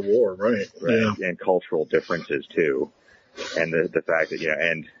the end of the war, right? Yeah. And cultural differences too, and the fact that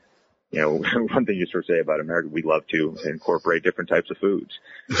one thing you sort of say about America, we love to incorporate different types of foods.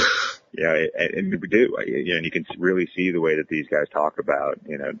 And we do. And you can really see the way that these guys talk about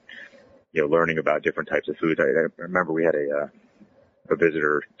learning about different types of foods. I remember we had a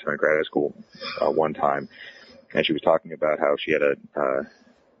visitor to my graduate school one time, and she was talking about how she had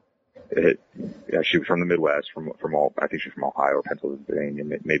she was from the Midwest, I think she's from Ohio, Pennsylvania,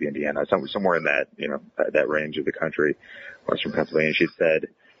 maybe Indiana, somewhere in that that range of the country, Western Pennsylvania. She said,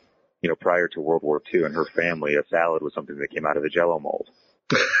 prior to World War II, in her family, a salad was something that came out of the Jell-O mold.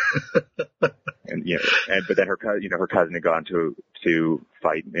 But then her cousin had gone to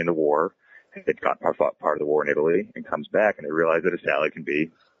fight in the war. Had got part of the war in Italy and comes back, and they realize that a salad can be,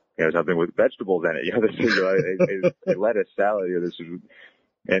 something with vegetables in it. This is a lettuce salad. This is,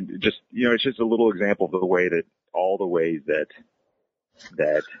 and just, it's just a little example of the way that all the ways that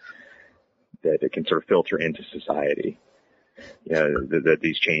it can sort of filter into society. That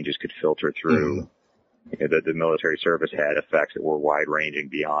these changes could filter through. Mm-hmm. That the military service had effects that were wide-ranging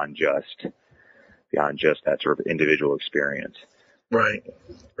beyond just that sort of individual experience. Right.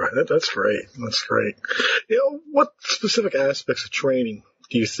 That's great. What specific aspects of training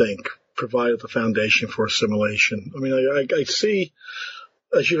do you think provided the foundation for assimilation? I mean, I see,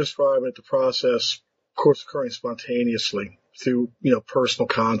 as you described it, the process, of course, occurring spontaneously through, personal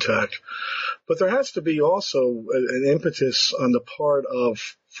contact. But there has to be also an impetus on the part of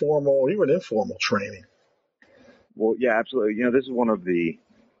formal or even informal training. Well, yeah, absolutely. This is one of the,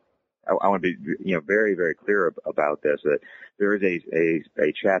 I want to be, very, very clear about this, that there is a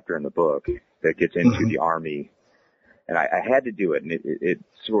chapter in the book that gets into mm-hmm. the Army, and I had to do it, and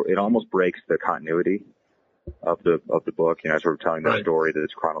it almost breaks the continuity of the book, sort of telling the story that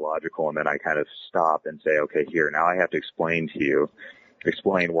it's chronological, and then I kind of stop and say, okay, now I have to explain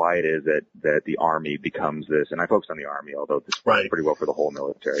why it is that the Army becomes this, and I focus on the Army, although this works pretty well for the whole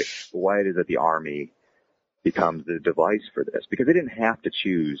military, but why it is that the Army becomes the device for this, because they didn't have to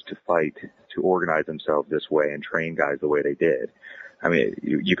choose to fight, to organize themselves this way and train guys the way they did. I mean,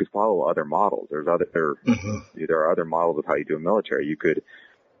 you could follow other models. There are other models of how you do a military. You could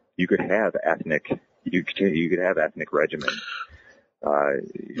have ethnic regiments.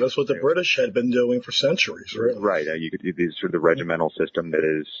 That's what the British had been doing for centuries, really. Right. You could do this sort of the regimental system that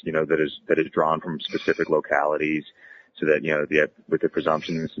is drawn from specific localities. So that, with the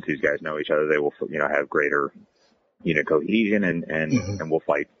presumption, since these guys know each other, they will, have greater, cohesion and mm-hmm. and will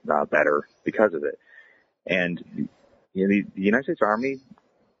fight better because of it. And, the United States Army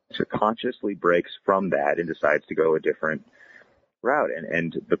sort of consciously breaks from that and decides to go a different route.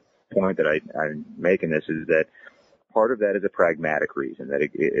 And the point that I'm making this is that part of that is a pragmatic reason, that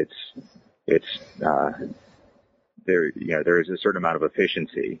there is a certain amount of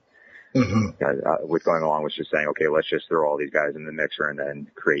efficiency. Mm-hmm. With going along with just saying, okay, let's just throw all these guys in the mixer and then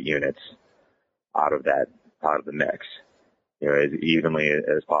create units out of the mix, as evenly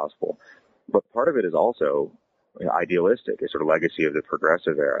as possible. But part of it is also idealistic, a sort of legacy of the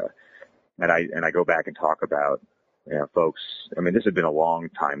progressive era. And I go back and talk about folks, I mean, this had been a long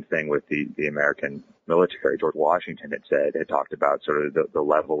time thing with the American military. George Washington had talked about sort of the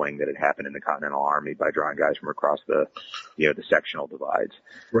leveling that had happened in the Continental Army by drawing guys from across the sectional divides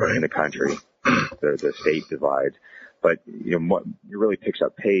in the country, the state divides. But, it really picks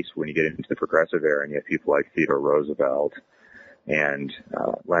up pace when you get into the progressive era and you have people like Theodore Roosevelt and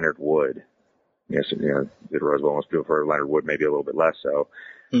Leonard Wood. Theodore Roosevelt most people for Leonard Wood, maybe a little bit less so.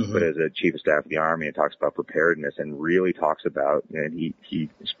 Mm-hmm. But as a chief of staff of the Army, it talks about preparedness and really talks about, and he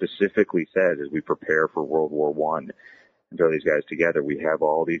specifically says, as we prepare for World War I and throw these guys together, we have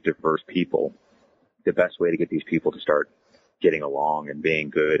all these diverse people. The best way to get these people to start getting along and being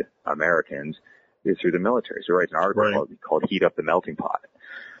good Americans is through the military. So he writes an article called Heat Up the Melting Pot.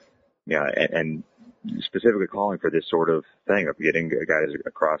 And specifically calling for this sort of thing of getting guys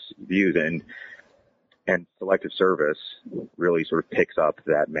across views, and selective service really sort of picks up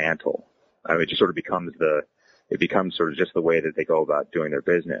that mantle. I mean, it just sort of becomes sort of just the way that they go about doing their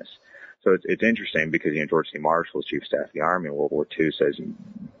business. So it's interesting because, George C. Marshall, Chief of Staff of the Army in World War II, says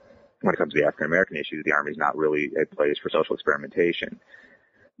when it comes to the African American issue, the Army is not really a place for social experimentation.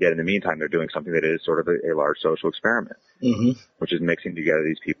 Yet in the meantime, they're doing something that is sort of a large social experiment, which is mixing together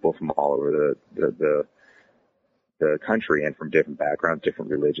these people from all over the country and from different backgrounds, different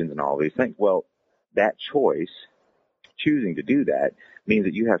religions, and all these things. Well, that choosing to do that, means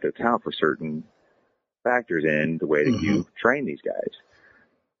that you have to account for certain factors in the way that you train these guys.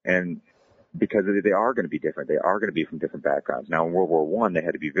 And because they are going to be different, they are going to be from different backgrounds. Now, in World War I, they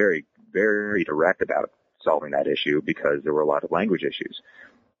had to be very, very direct about solving that issue because there were a lot of language issues.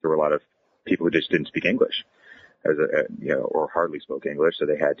 There were a lot of people who just didn't speak English, or hardly spoke English, so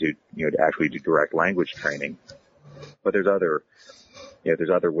they had to, to actually do direct language training. But there's other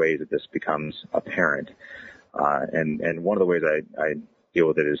ways that this becomes apparent, and one of the ways I deal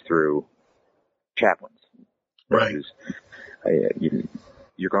with it is through chaplains. Right.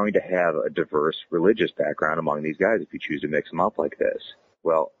 You're going to have a diverse religious background among these guys if you choose to mix them up like this.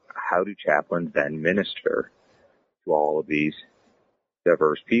 Well, how do chaplains then minister to all of these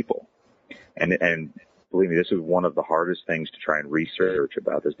diverse people? And believe me, this is one of the hardest things to try and research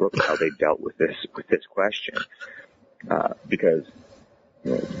about this book, how they dealt with this question, because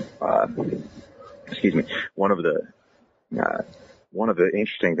one of the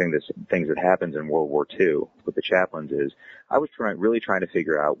interesting things that happens in World War II with the chaplains is I was really trying to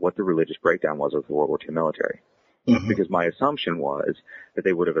figure out what the religious breakdown was of the World War II military. Because my assumption was that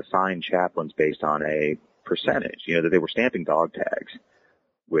they would have assigned chaplains based on a percentage, that they were stamping dog tags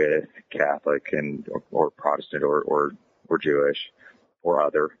with Catholic or Protestant or Jewish or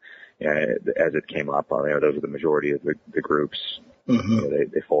other, as it came up. Those are the majority of the groups.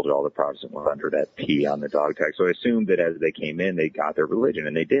 They folded all the Protestant ones under that P on the dog tag. So I assumed that as they came in, they got their religion,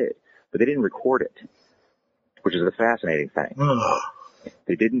 and they did. But they didn't record it, which is a fascinating thing.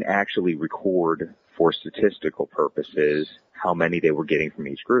 They didn't actually record for statistical purposes how many they were getting from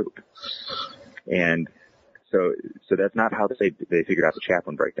each group. And so that's not how they figured out the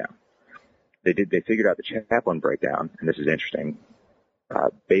chaplain breakdown. They figured out the chaplain breakdown, and this is interesting,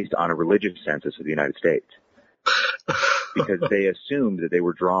 based on a religious census of the United States. Because they assumed that they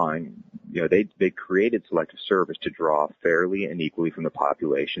were drawing, they created selective service to draw fairly and equally from the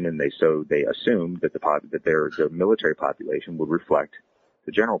population, and they assumed that the military population would reflect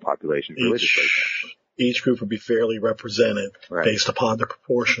the general population religiously. Each group would be fairly represented based upon their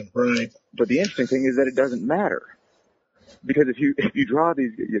proportion, right? But the interesting thing is that it doesn't matter, because if you draw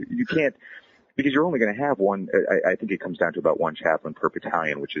these, you can't, because you're only going to have one. I think it comes down to about one chaplain per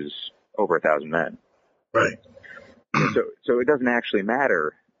battalion, which is over 1,000 men. Right. So it doesn't actually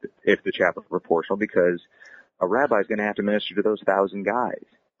matter if the chaplain is proportional, because a rabbi is going to have to minister to those 1,000 guys,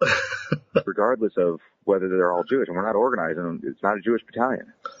 regardless of whether they're all Jewish. And we're not organizing them. It's not a Jewish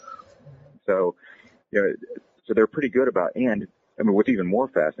battalion. So, so they're pretty good about, and I mean, what's even more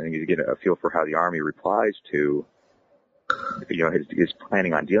fascinating is you get a feel for how the Army replies to, his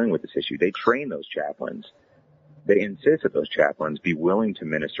planning on dealing with this issue. They train those chaplains. They insist that those chaplains be willing to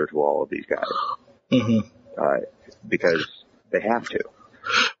minister to all of these guys. Because they have to.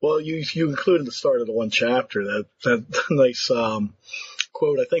 Well, you included the start of the one chapter, that nice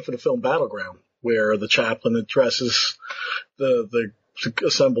quote, I think, for the film Battleground, where the chaplain addresses the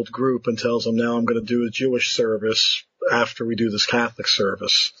assembled group and tells them, now I'm going to do a Jewish service after we do this Catholic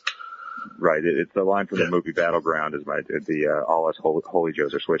service. Right. It's the line from the movie Battleground is all us holy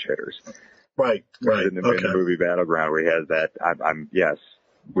Joes are switch hitters. Right. In the movie Battleground, where he has that, yes,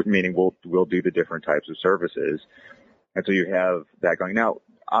 meaning we'll do the different types of services. And so you have that going. Now,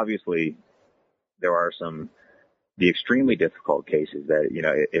 obviously, there are some the extremely difficult cases that,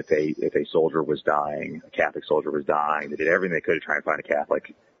 if a soldier was dying, a Catholic soldier was dying, they did everything they could to try and find a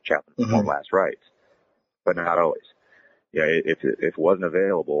Catholic chaplain to perform last rites, but not always. If it wasn't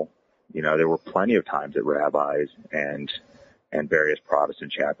available, there were plenty of times that rabbis and various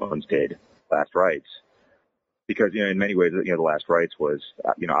Protestant chaplains did last rites. Because, in many ways, the last rites was,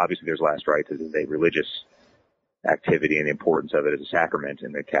 obviously there's last rites as a religious activity and the importance of it as a sacrament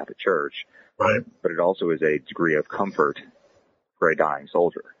in the Catholic Church. Right. But it also is a degree of comfort for a dying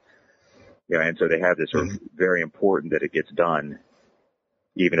soldier. And so they have this sort of very important that it gets done,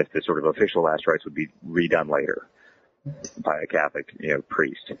 even if the sort of official last rites would be redone later by a Catholic,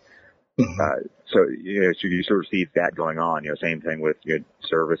 priest. So you sort of see that going on. Same thing with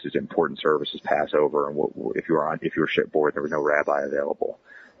services, important services, Passover, and if you were shipboard, there was no rabbi available.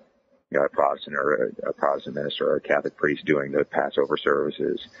 A Protestant or a Protestant minister or a Catholic priest doing the Passover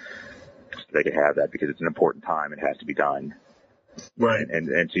services, so they could have that because it's an important time. It has to be done. Right.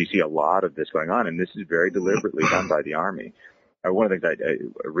 And so you see a lot of this going on, and this is very deliberately done by the Army. One of the things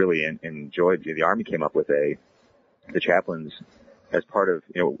I really enjoyed, the Army came up with the chaplains as part of,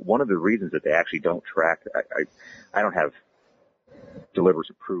 one of the reasons that they actually don't track, I don't have deliberate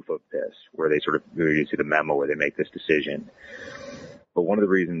proof of this, where they sort of, you see the memo where they make this decision. But one of the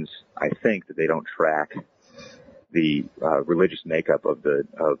reasons I think that they don't track the religious makeup of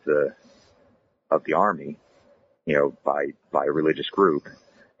the Army, by a religious group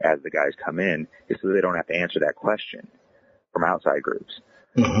as the guys come in, is so they don't have to answer that question from outside groups.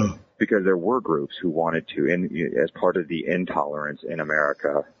 Because there were groups who wanted to, as part of the intolerance in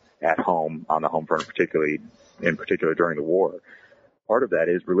America at home, on the home front, in particular during the war, part of that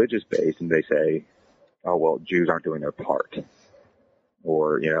is religious based, and they say, oh, well, Jews aren't doing their part,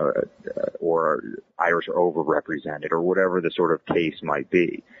 or Irish are overrepresented, or whatever the sort of case might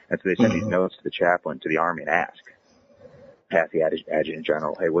be. And so they send these notes to the chaplain, to the Army, and ask the adjutant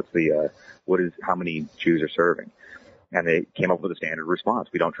general, hey, how many Jews are serving? And they came up with a standard response.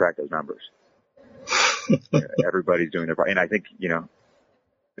 We don't track those numbers. Everybody's doing their part. And I think, in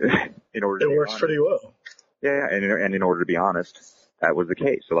order to it works pretty well. Yeah, and in order to be honest, that was the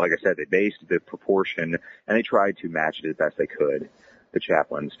case. So like I said, they based the proportion, and they tried to match it as best they could, the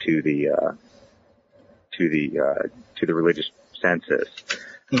chaplains to the religious census.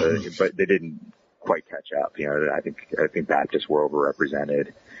 But they didn't quite catch up. I think Baptists were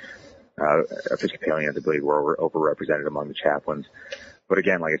overrepresented. Episcopalians, I believe, were overrepresented among the chaplains. But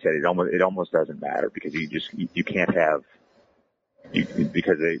again, like I said, it almost doesn't matter, because you can't have,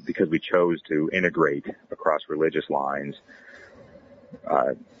 because we chose to integrate across religious lines.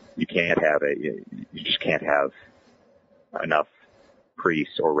 You just can't have enough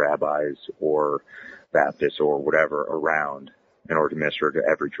priests or rabbis or Baptists or whatever around in order to minister to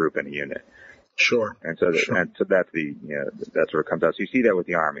every troop in a unit. Sure. And so that's that's where it comes out. So you see that with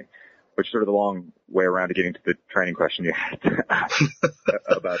the Army, which is sort of the long way around to getting to the training question you had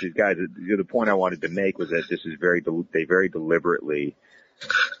about these guys. The point I wanted to make was that this is they very deliberately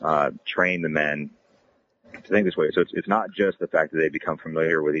train the men to think this way. So it's not just the fact that they become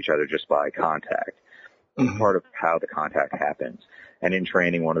familiar with each other just by contact. It's part of how the contact happens. And in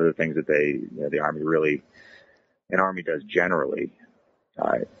training, one of the things that the Army does generally,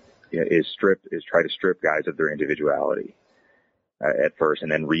 is try to strip guys of their individuality at first,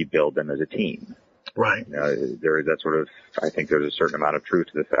 and then rebuild them as a team. Right. There is that sort of, I think there's a certain amount of truth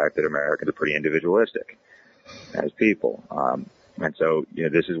to the fact that Americans are pretty individualistic as people. And so,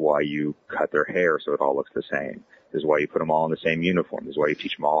 this is why you cut their hair so it all looks the same. This is why you put them all in the same uniform. This is why you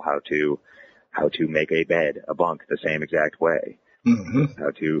teach them all how to make a bed, a bunk, the same exact way.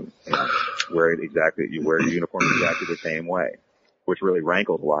 How to wear your uniform exactly the same way, which really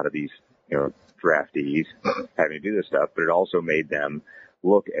rankled a lot of these, draftees having to do this stuff, but it also made them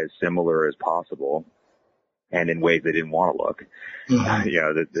look as similar as possible, and in ways they didn't want to look. This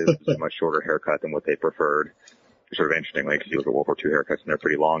is a much shorter haircut than what they preferred. Sort of interestingly, because you look at World War II haircuts, and they're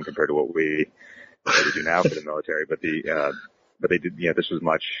pretty long compared to what we do now for the military. But they did. This was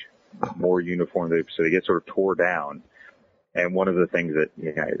much more uniform, so they get sort of tore down. And one of the things that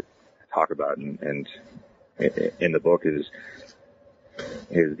I talk about and in the book is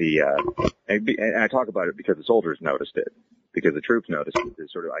and I talk about it because the soldiers noticed it, because the troops noticed it,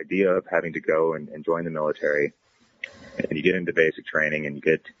 this sort of idea of having to go and join the military, and you get into basic training and you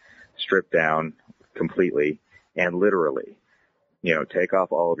get stripped down completely and literally, take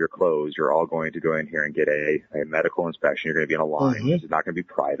off all of your clothes. You're all going to go in here and get a medical inspection. You're going to be in a line. This is not going to be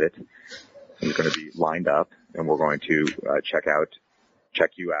private. You're going to be lined up, and we're going to check out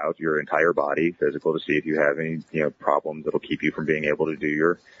check you out, your entire body, physical, to see if you have any, problems that'll keep you from being able to do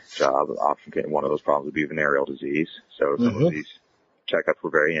your job. Often one of those problems would be venereal disease. So some of these checkups were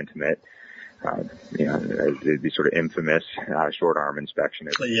very intimate. The sort of infamous short arm inspection,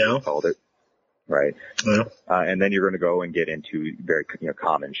 as we called it. Right. Yeah. And then you're going to go and get into very,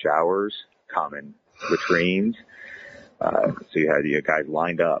 common showers, common latrines. So you had guys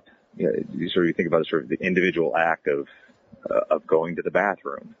lined up. You think about the individual act of going to the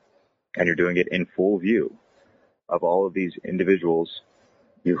bathroom, and you're doing it in full view of all of these individuals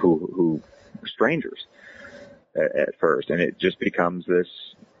who are strangers at first, and it just becomes this.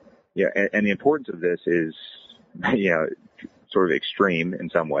 Yeah, and the importance of this is, sort of extreme in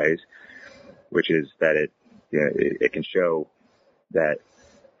some ways, which is that it can show that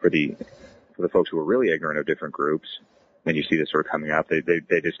for the folks who are really ignorant of different groups, and you see this sort of coming up,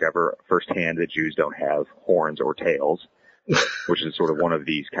 they discover firsthand that Jews don't have horns or tails, which is sort of one of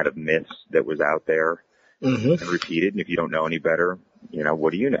these kind of myths that was out there and repeated. And if you don't know any better,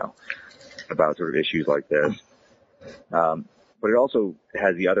 what do you know about sort of issues like this? But it also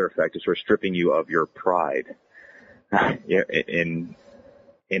has the other effect of sort of stripping you of your pride in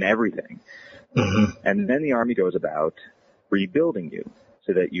everything. And then the Army goes about rebuilding you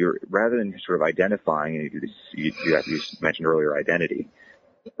so that you're, rather than sort of identifying, you mentioned earlier identity,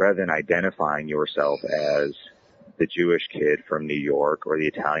 rather than identifying yourself as the Jewish kid from New York or the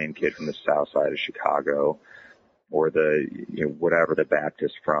Italian kid from the south side of Chicago or the, whatever, the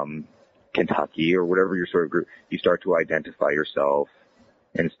Baptist from Kentucky or whatever your sort of group, you start to identify yourself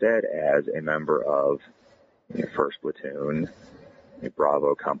instead as a member of First Platoon,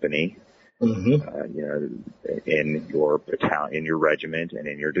 Bravo Company, in your battalion, in your regiment, and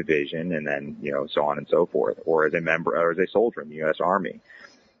in your division, and then so on and so forth, or as a member, or as a soldier in the U.S. Army,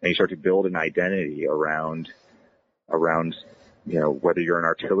 and you start to build an identity around whether you're an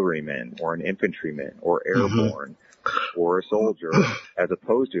artilleryman or an infantryman or airborne or a soldier, as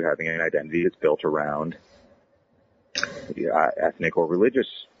opposed to having an identity that's built around ethnic or religious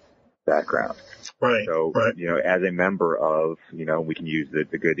background. Right. So, as a member of, we can use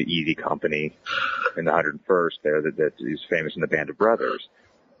the Easy Company in the 101st there that is famous in the Band of Brothers.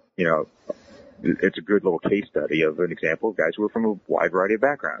 It's a good little case study of an example of guys who are from a wide variety of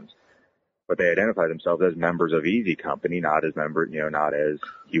backgrounds. But they identify themselves as members of Easy Company, not as not as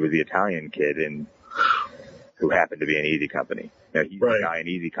he was the Italian kid who happened to be in Easy Company. He's the guy in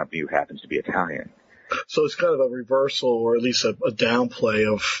Easy Company who happens to be Italian. So it's kind of a reversal, or at least a downplay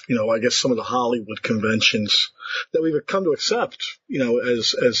of, I guess some of the Hollywood conventions that we've come to accept,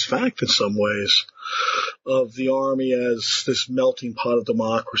 as fact in some ways, of the Army as this melting pot of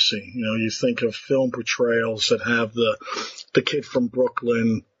democracy. You think of film portrayals that have the kid from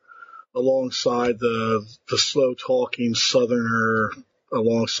Brooklyn alongside the slow talking Southerner,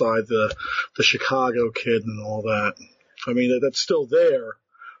 alongside the Chicago kid and all that. I mean, that's still there,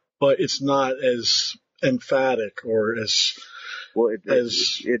 but it's not as emphatic or as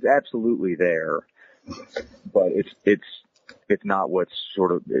it's absolutely there, but it's not what's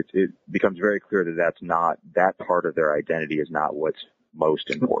sort of it becomes very clear that part of their identity is not what's most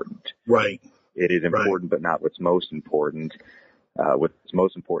important. Right. It is important, but not what's most important. What's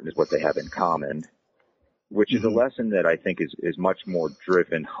most important is what they have in common, which is a lesson that I think is much more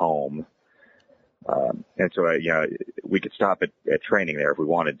driven home. And so, we could stop at training there if we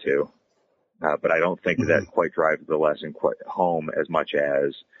wanted to. But I don't think that quite drives the lesson quite home as much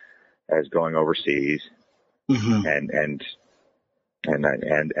as going overseas and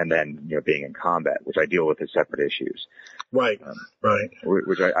then, being in combat, which I deal with as separate issues. Right.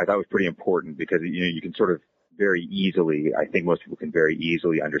 Which I thought was pretty important because, you can sort of very easily, I think most people can very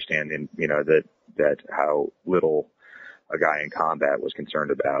easily understand that how little a guy in combat was concerned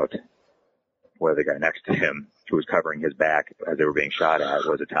about whether the guy next to him who was covering his back as they were being shot at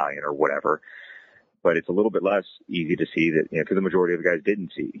was Italian or whatever. But it's a little bit less easy to see that, because the majority of the guys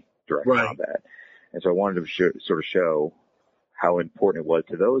didn't see direct combat. And so I wanted to sort of show how important it was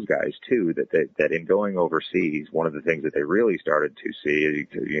to those guys too, that in going overseas, one of the things that they really started to see is,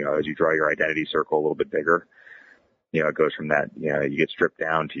 as you draw your identity circle a little bit bigger, it goes from that, you get stripped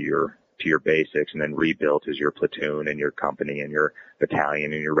down to your basics and then rebuilt as your platoon and your company and your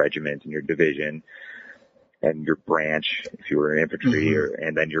battalion and your regiment and your division and your branch if you were in infantry,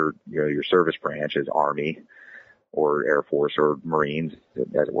 and then your service branch as Army or Air Force or Marines,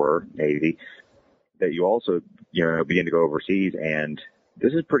 as it were, Navy, that you also, begin to go overseas. And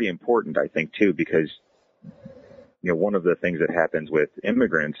this is pretty important, I think, too, because, one of the things that happens with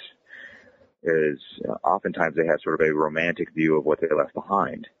immigrants is oftentimes they have sort of a romantic view of what they left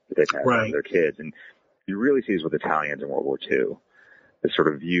behind, that they passed on to their kids. And you really see this with Italians in World War II.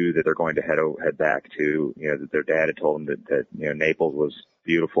 sort of view that they're going to head back to, that their dad had told them that Naples was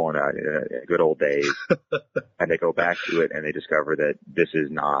beautiful in good old days. And they go back to it and they discover that this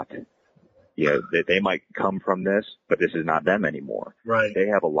is not, that they might come from this, but this is not them anymore. Right. They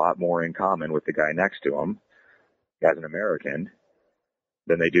have a lot more in common with the guy next to them as an American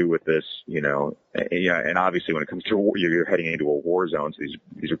than they do with this, and obviously when it comes to war, you're heading into a war zone. So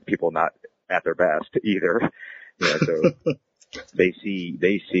these are people not at their best either. So they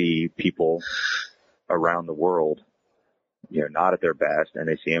see people around the world, not at their best, and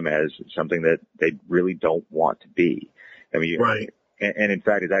they see them as something that they really don't want to be. I mean, right. And in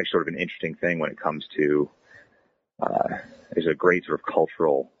fact, it's actually sort of an interesting thing when it comes to, there's a great sort of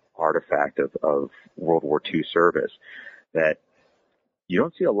cultural artifact of World War II service that you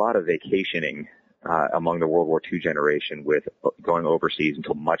don't see a lot of vacationing among the World War II generation with going overseas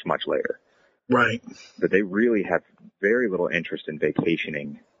until much, much later. Right. But they really have very little interest in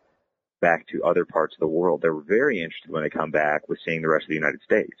vacationing back to other parts of the world. They're very interested when they come back with seeing the rest of the United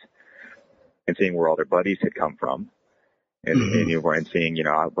States and seeing where all their buddies had come from. And, and seeing,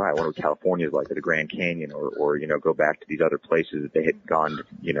 I wonder what California is like, or the Grand Canyon, or go back to these other places that they had gone,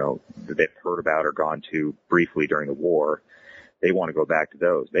 that they've heard about or gone to briefly during the war. They want to go back to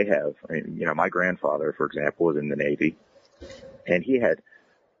those. They have, my grandfather, for example, was in the Navy, and he had,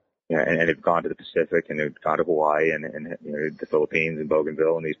 and had gone to the Pacific and had gone to Hawaii and the Philippines and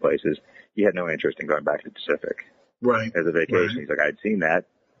Bougainville and these places. He had no interest in going back to the Pacific. Right. As a vacation. Right. He's like, I'd seen that.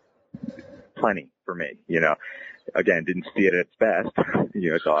 Plenty for me, Again, didn't see it at its best,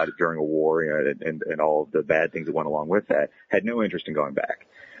 saw it during a war, and all of the bad things that went along with that. Had no interest in going back.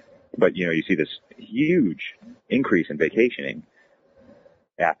 But, you see this huge increase in vacationing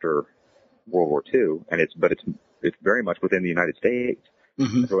after World War II, and it's very much within the United States.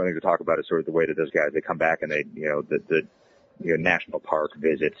 Mm-hmm. So one thing to talk about is sort of the way that those guys, they come back and they, the national park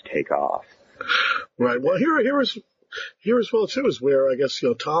visits take off. Right. Well, here as well too is where I guess,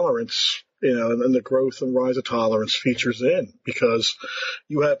 tolerance, and the growth and rise of tolerance features in, because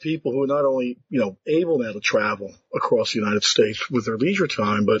you have people who are not only, able now to travel across the United States with their leisure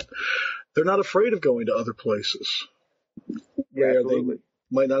time, but they're not afraid of going to other places where they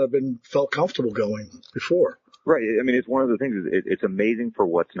might not have felt comfortable going before. Right. I mean, it's one of the things, it's amazing for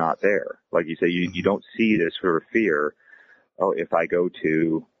what's not there. Like you say, you don't see this sort of fear. Oh, if I go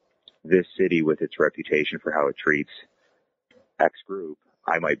to this city with its reputation for how it treats X group,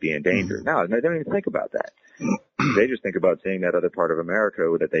 I might be in danger. No, they don't even think about that. They just think about seeing that other part of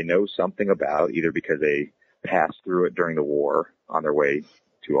America that they know something about, either because they passed through it during the war on their way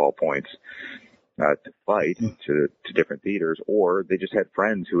to all points to fight to different theaters, or they just had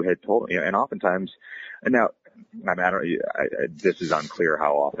friends who had told them. And oftentimes, and now, this is unclear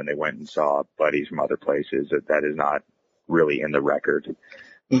how often they went and saw buddies from other places. That is not really in the record.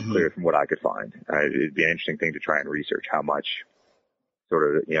 Clear from what I could find. It'd be an interesting thing to try and research how much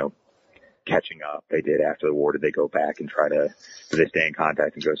sort of, catching up they did after the war. Did they go back and did they stay in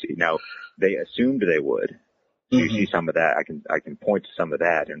contact and go see? Now, they assumed they would. So you see some of that. I can point to some of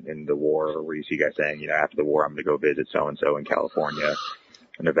that in the war, where you see guys saying, after the war, I'm going to go visit so-and-so in California,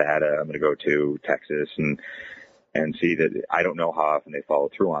 Nevada. I'm going to go to Texas and see that. I don't know how often they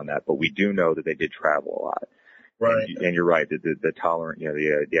followed through on that, but we do know that they did travel a lot. Right. And you're right. The tolerant,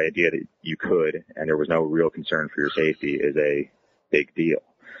 the idea that you could, and there was no real concern for your safety, is a big deal.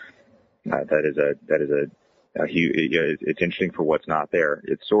 That is a huge. It's interesting for what's not there.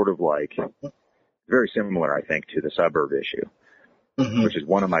 It's sort of like very similar, I think, to the suburb issue, which is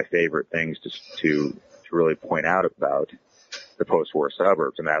one of my favorite things to really point out about the post-war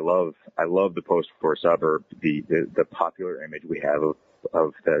suburbs. I mean, I love the post-war suburb, the popular image we have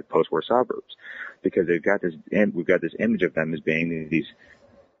of the post-war suburbs, because we've got this image of them as being these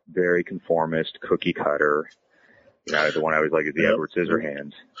very conformist, cookie cutter. The one I always like is the Edward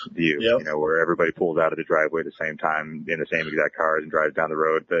Scissorhands view, where everybody pulls out of the driveway at the same time in the same exact cars and drives down the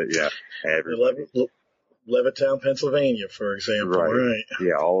road. But Levittown, Pennsylvania, for example. Right.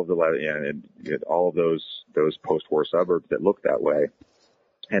 Yeah, all of all of those post-war suburbs that look that way.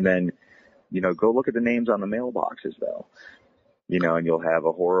 And then, go look at the names on the mailboxes, though. And you'll have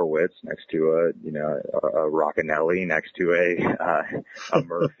a Horowitz next to a Rockinelli next to a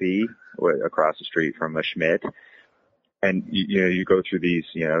Murphy across the street from a Schmidt. And, you go through these,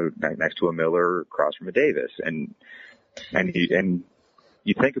 next to a Miller across from a Davis. And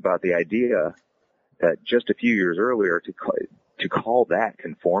you think about the idea that just a few years earlier to call that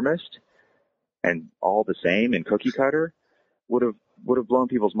conformist and all the same and cookie cutter would have blown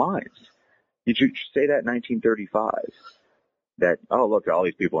people's minds. You should say that in 1935. That, oh, look, all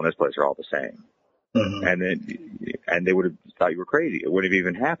these people in this place are all the same. and they would have thought you were crazy. It wouldn't have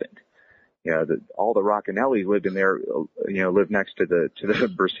even happened. You know, all the Rockinellis lived in there, lived next to the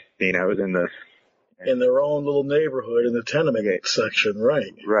Burstinos in their own little neighborhood in the tenement section,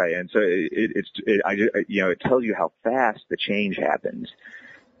 right? Right, and so it tells you how fast the change happens.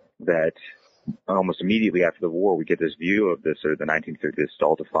 That almost immediately after the war, we get this view of this sort of the 1930s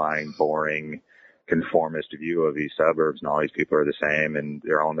stultifying, boring, conformist view of these suburbs, and all these people are the same, and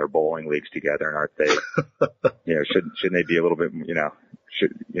they're all in their bowling leagues together, and aren't they? Shouldn't they be a little bit?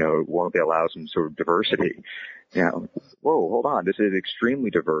 Won't they allow some sort of diversity? Whoa, hold on. This is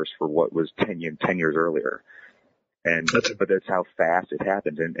extremely diverse for what was 10 years earlier. But that's how fast it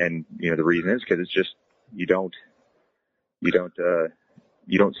happened. And the reason is because it's just, you don't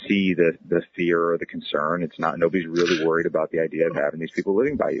see the fear or the concern. Nobody's really worried about the idea of having these people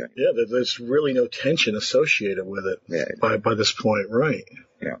living by you anymore. Yeah, there's really no tension associated with it by this point, right?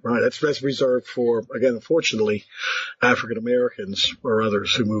 Yeah. Right. That's reserved for, again, unfortunately, African Americans or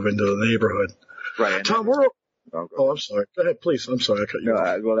others who move into the neighborhood. Right. Tom, I'm sorry. Go ahead, please. I'm sorry, I cut you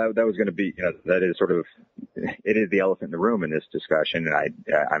off. Well, that was going to be, that is sort of, it is the elephant in the room in this discussion, and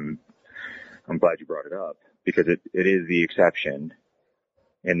I'm glad you brought it up, because it is the exception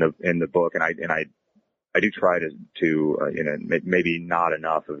in the book, and I do try to maybe not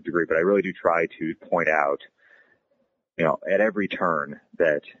enough of a degree, but I really do try to point out, at every turn,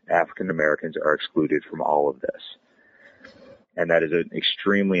 that African Americans are excluded from all of this. And that is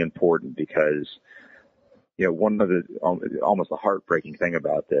extremely important, because, one of the, almost the heartbreaking thing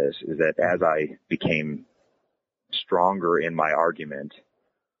about this is that as I became stronger in my argument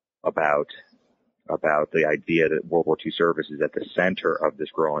about the idea that World War II service is at the center of this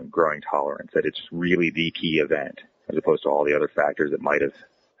growing tolerance, that it's really the key event, as opposed to all the other factors that might have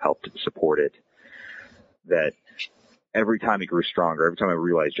helped support it, that every time it grew stronger, every time I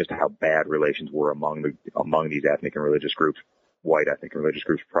realized just how bad relations were among these ethnic and religious groups, white ethnic and religious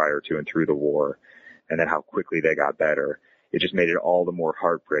groups prior to and through the war, and then how quickly they got better, it just made it all the more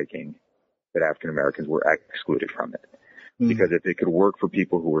heartbreaking that African Americans were excluded from it. Mm-hmm. Because if it could work for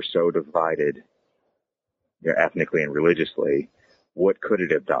people who were so divided, ethnically and religiously, what could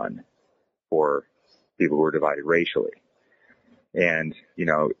it have done for people who were divided racially? And,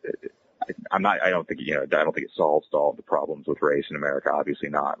 I don't think it solves all the problems with race in America. Obviously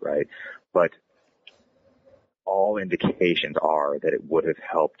not, right? But all indications are that it would have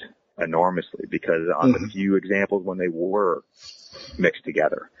helped enormously, because on the few examples when they were mixed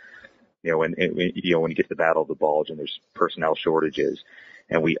together, when you get to the Battle of the Bulge and there's personnel shortages,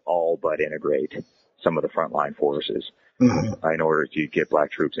 and we all but integrate some of the frontline forces in order to get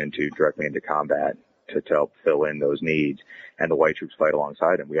black troops directly into combat to help fill in those needs, and the white troops fight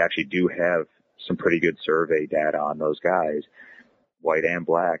alongside them. We actually do have some pretty good survey data on those guys, white and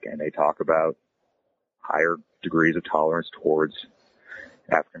black, and they talk about higher degrees of tolerance towards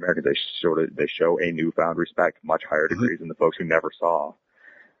African Americans. They show a newfound respect, much higher degrees than the folks who never saw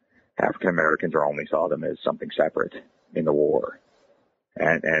African Americans or only saw them as something separate in the war.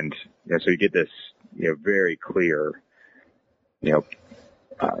 And so you get this, very clear,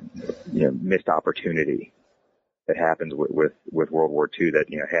 missed opportunity that happens with World War II, that,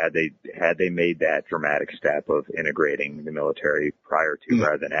 had they made that dramatic step of integrating the military prior to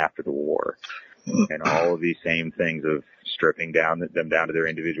rather than after the war, and all of these same things of stripping them down to their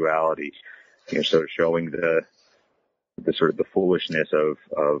individuality, sort of showing the sort of the foolishness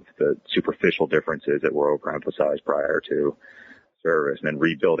of the superficial differences that were overemphasized prior to service, and then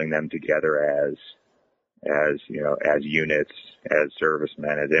rebuilding them together as units, as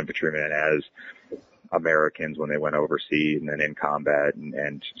servicemen, as infantrymen, as Americans when they went overseas and then in combat,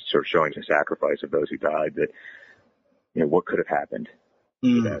 and sort of showing the sacrifice of those who died, that, what could have happened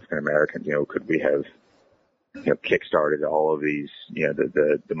with African Americans? Could we have, kick-started all of these,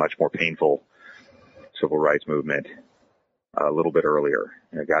 the much more painful civil rights movement a little bit earlier,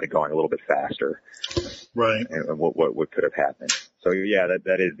 got it going a little bit faster. Right. And what could have happened. So yeah,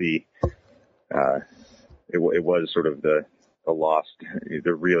 that is it was sort of the lost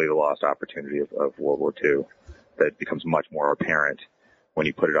opportunity of World War II that becomes much more apparent when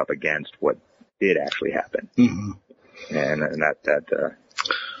you put it up against what did actually happen. Mm-hmm. And that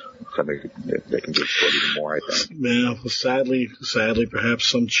something that can be explored even more, I think. Yeah, well, sadly, perhaps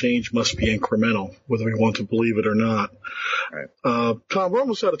some change must be incremental, whether we want to believe it or not. Right. Tom, we're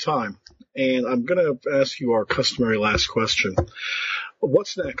almost out of time, and I'm going to ask you our customary last question.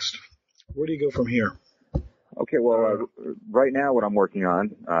 What's next? Where do you go from here? Okay, well, right now what I'm working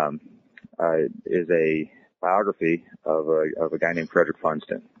on is a biography of a guy named Frederick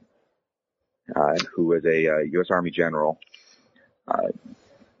Funston, who was a U.S. Army general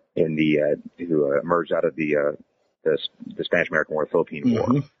who emerged out of the Spanish-American War, Philippine War,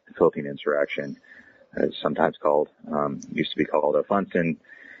 the Philippine Insurrection, as sometimes called, used to be called Funston.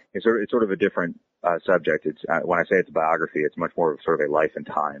 It's sort of a different subject. It's when I say it's a biography, it's much more of sort of a life and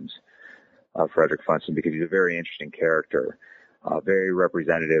times of Frederick Funston, because he's a very interesting character, very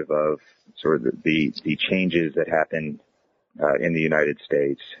representative of sort of the changes that happened in the United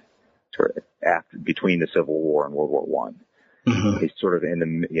States sort of between the Civil War and World War One. He's sort of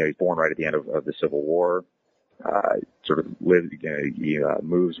he's born right at the end of the Civil War. Sort of he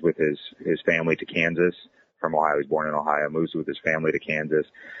moves with his family to Kansas from Ohio. He's born in Ohio, moves with his family to Kansas,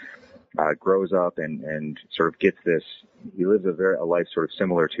 grows up and sort of gets this. He lives a life sort of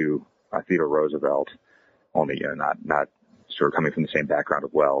similar to Theodore Roosevelt, only not sort of coming from the same background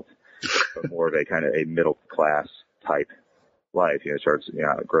of wealth, but more of a kind of a middle class type life.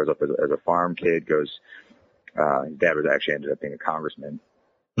 Grows up as a farm kid. His dad was actually ended up being a congressman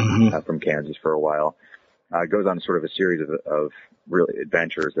from Kansas for a while. Goes on sort of a series of really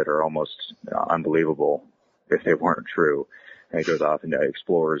adventures that are almost unbelievable if they weren't true. And he goes off and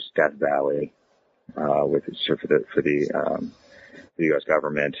explores Death Valley for the U.S.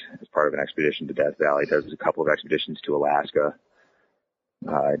 government as part of an expedition to Death Valley. Does a couple of expeditions to Alaska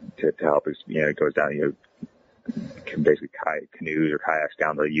to help. It goes down. Can basically canoes or kayaks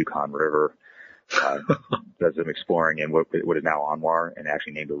down the Yukon River. Does some exploring in what is now Anwar, and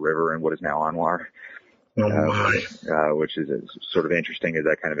actually named a river in what is now Anwar. Which is sort of interesting, as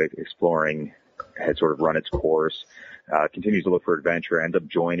that kind of exploring had sort of run its course. Continues to look for adventure, ends up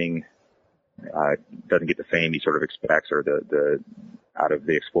joining, doesn't get the fame he sort of expects or the out of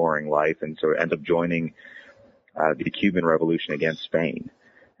the exploring life, and so ends up joining the Cuban Revolution against Spain,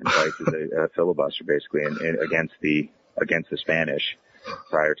 and fights as a filibuster basically against the Spanish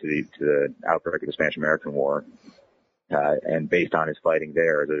prior to the outbreak of the Spanish-American War. And based on his fighting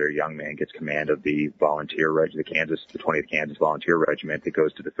there, as a very young man, gets command of the volunteer regiment, the 20th Kansas Volunteer Regiment that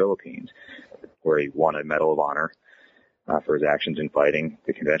goes to the Philippines, where he won a Medal of Honor for his actions in fighting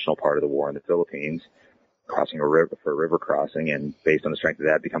the conventional part of the war in the Philippines, crossing a river for a river crossing, and based on the strength of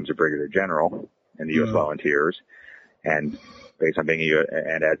that, becomes a brigadier general in the U.S. Volunteers. And based on being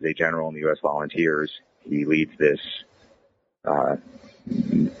and as a general in the U.S. Volunteers, he leads this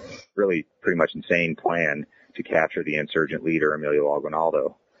really pretty much insane plan to capture the insurgent leader, Emilio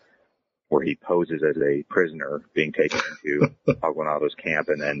Aguinaldo, where he poses as a prisoner being taken into Aguinaldo's camp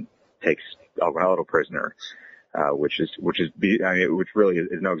and then takes Aguinaldo prisoner, which really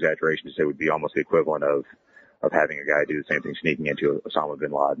is no exaggeration to say would be almost the equivalent of having a guy do the same thing, sneaking into Osama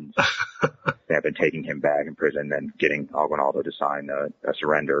bin Laden's camp and taking him back in prison, and then getting Aguinaldo to sign a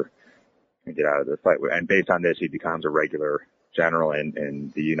surrender and get out of the fight. And based on this, he becomes a regular general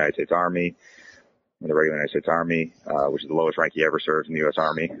in the United States Army. In the regular United States Army, which is the lowest rank he ever serves in the U.S.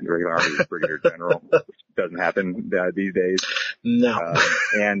 Army. The regular Army is brigadier general, which doesn't happen these days. No.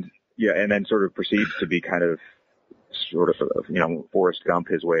 And then sort of proceeds to be kind of Forrest Gump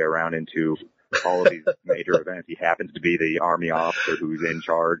his way around into all of these major events. He happens to be the Army officer who's in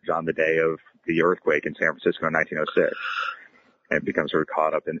charge on the day of the earthquake in San Francisco in 1906, and becomes sort of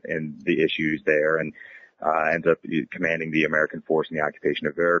caught up in the issues there, and ends up commanding the American force in the occupation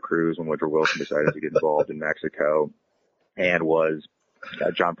of Veracruz when Woodrow Wilson decided to get involved in Mexico, and was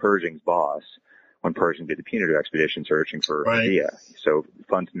John Pershing's boss when Pershing did the Punitive Expedition searching for Villa. So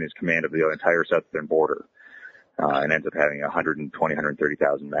Funston is command of the entire southern border, and ends up having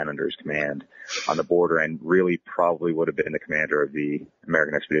 130,000 men under his command on the border, and really probably would have been the commander of the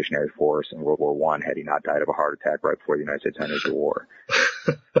American Expeditionary Force in World War I had he not died of a heart attack right before the United States entered the war.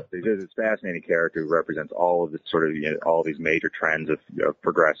 He's a fascinating character who represents all of the sort of all these major trends of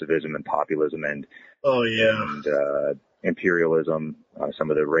progressivism and populism and imperialism, some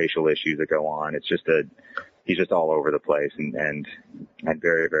of the racial issues that go on. It's just he's just all over the place and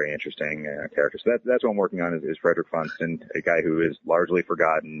very, very interesting character. So that's what I'm working on is Frederick Funston, a guy who is largely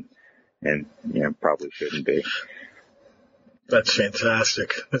forgotten and probably shouldn't be. That's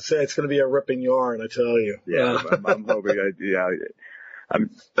fantastic. It's going to be a ripping yarn, I tell you. Yeah, I'm hoping.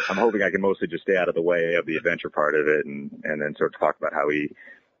 I'm hoping I can mostly just stay out of the way of the adventure part of it, and then sort of talk about how he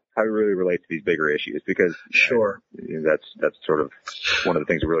really relates to these bigger issues, because that's sort of one of the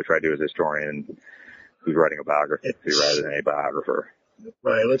things we really try to do as a historian who's writing a biography rather than a biographer.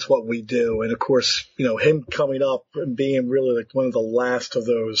 Right, that's what we do. And of course, him coming up and being really like one of the last of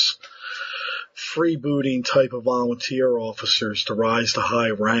those freebooting type of volunteer officers to rise to high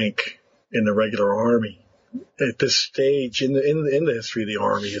rank in the regular army at this stage in the history of the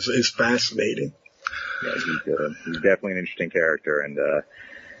Army is fascinating. Yeah, he's definitely an interesting character, and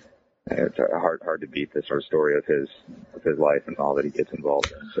it's hard to beat this sort of story of his life and all that he gets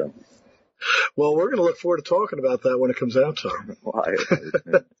involved in. So, well, we're going to look forward to talking about that when it comes out, Tom. Well,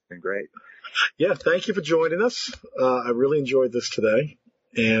 it's been great. Yeah, thank you for joining us. I really enjoyed this today,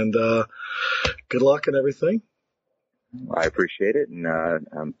 and good luck and everything. I appreciate it, and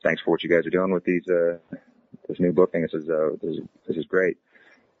thanks for what you guys are doing with this new book thing. This is great.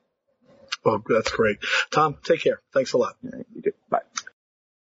 Well, that's great. Tom, take care. Thanks a lot. You too. Bye.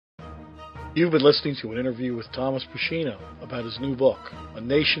 You've been listening to an interview with Thomas Buscino about his new book, A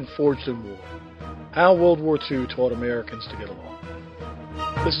Nation Forged in War, How World War II Taught Americans to Get Along.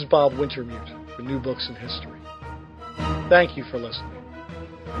 This is Bob Wintermute for New Books in History. Thank you for listening.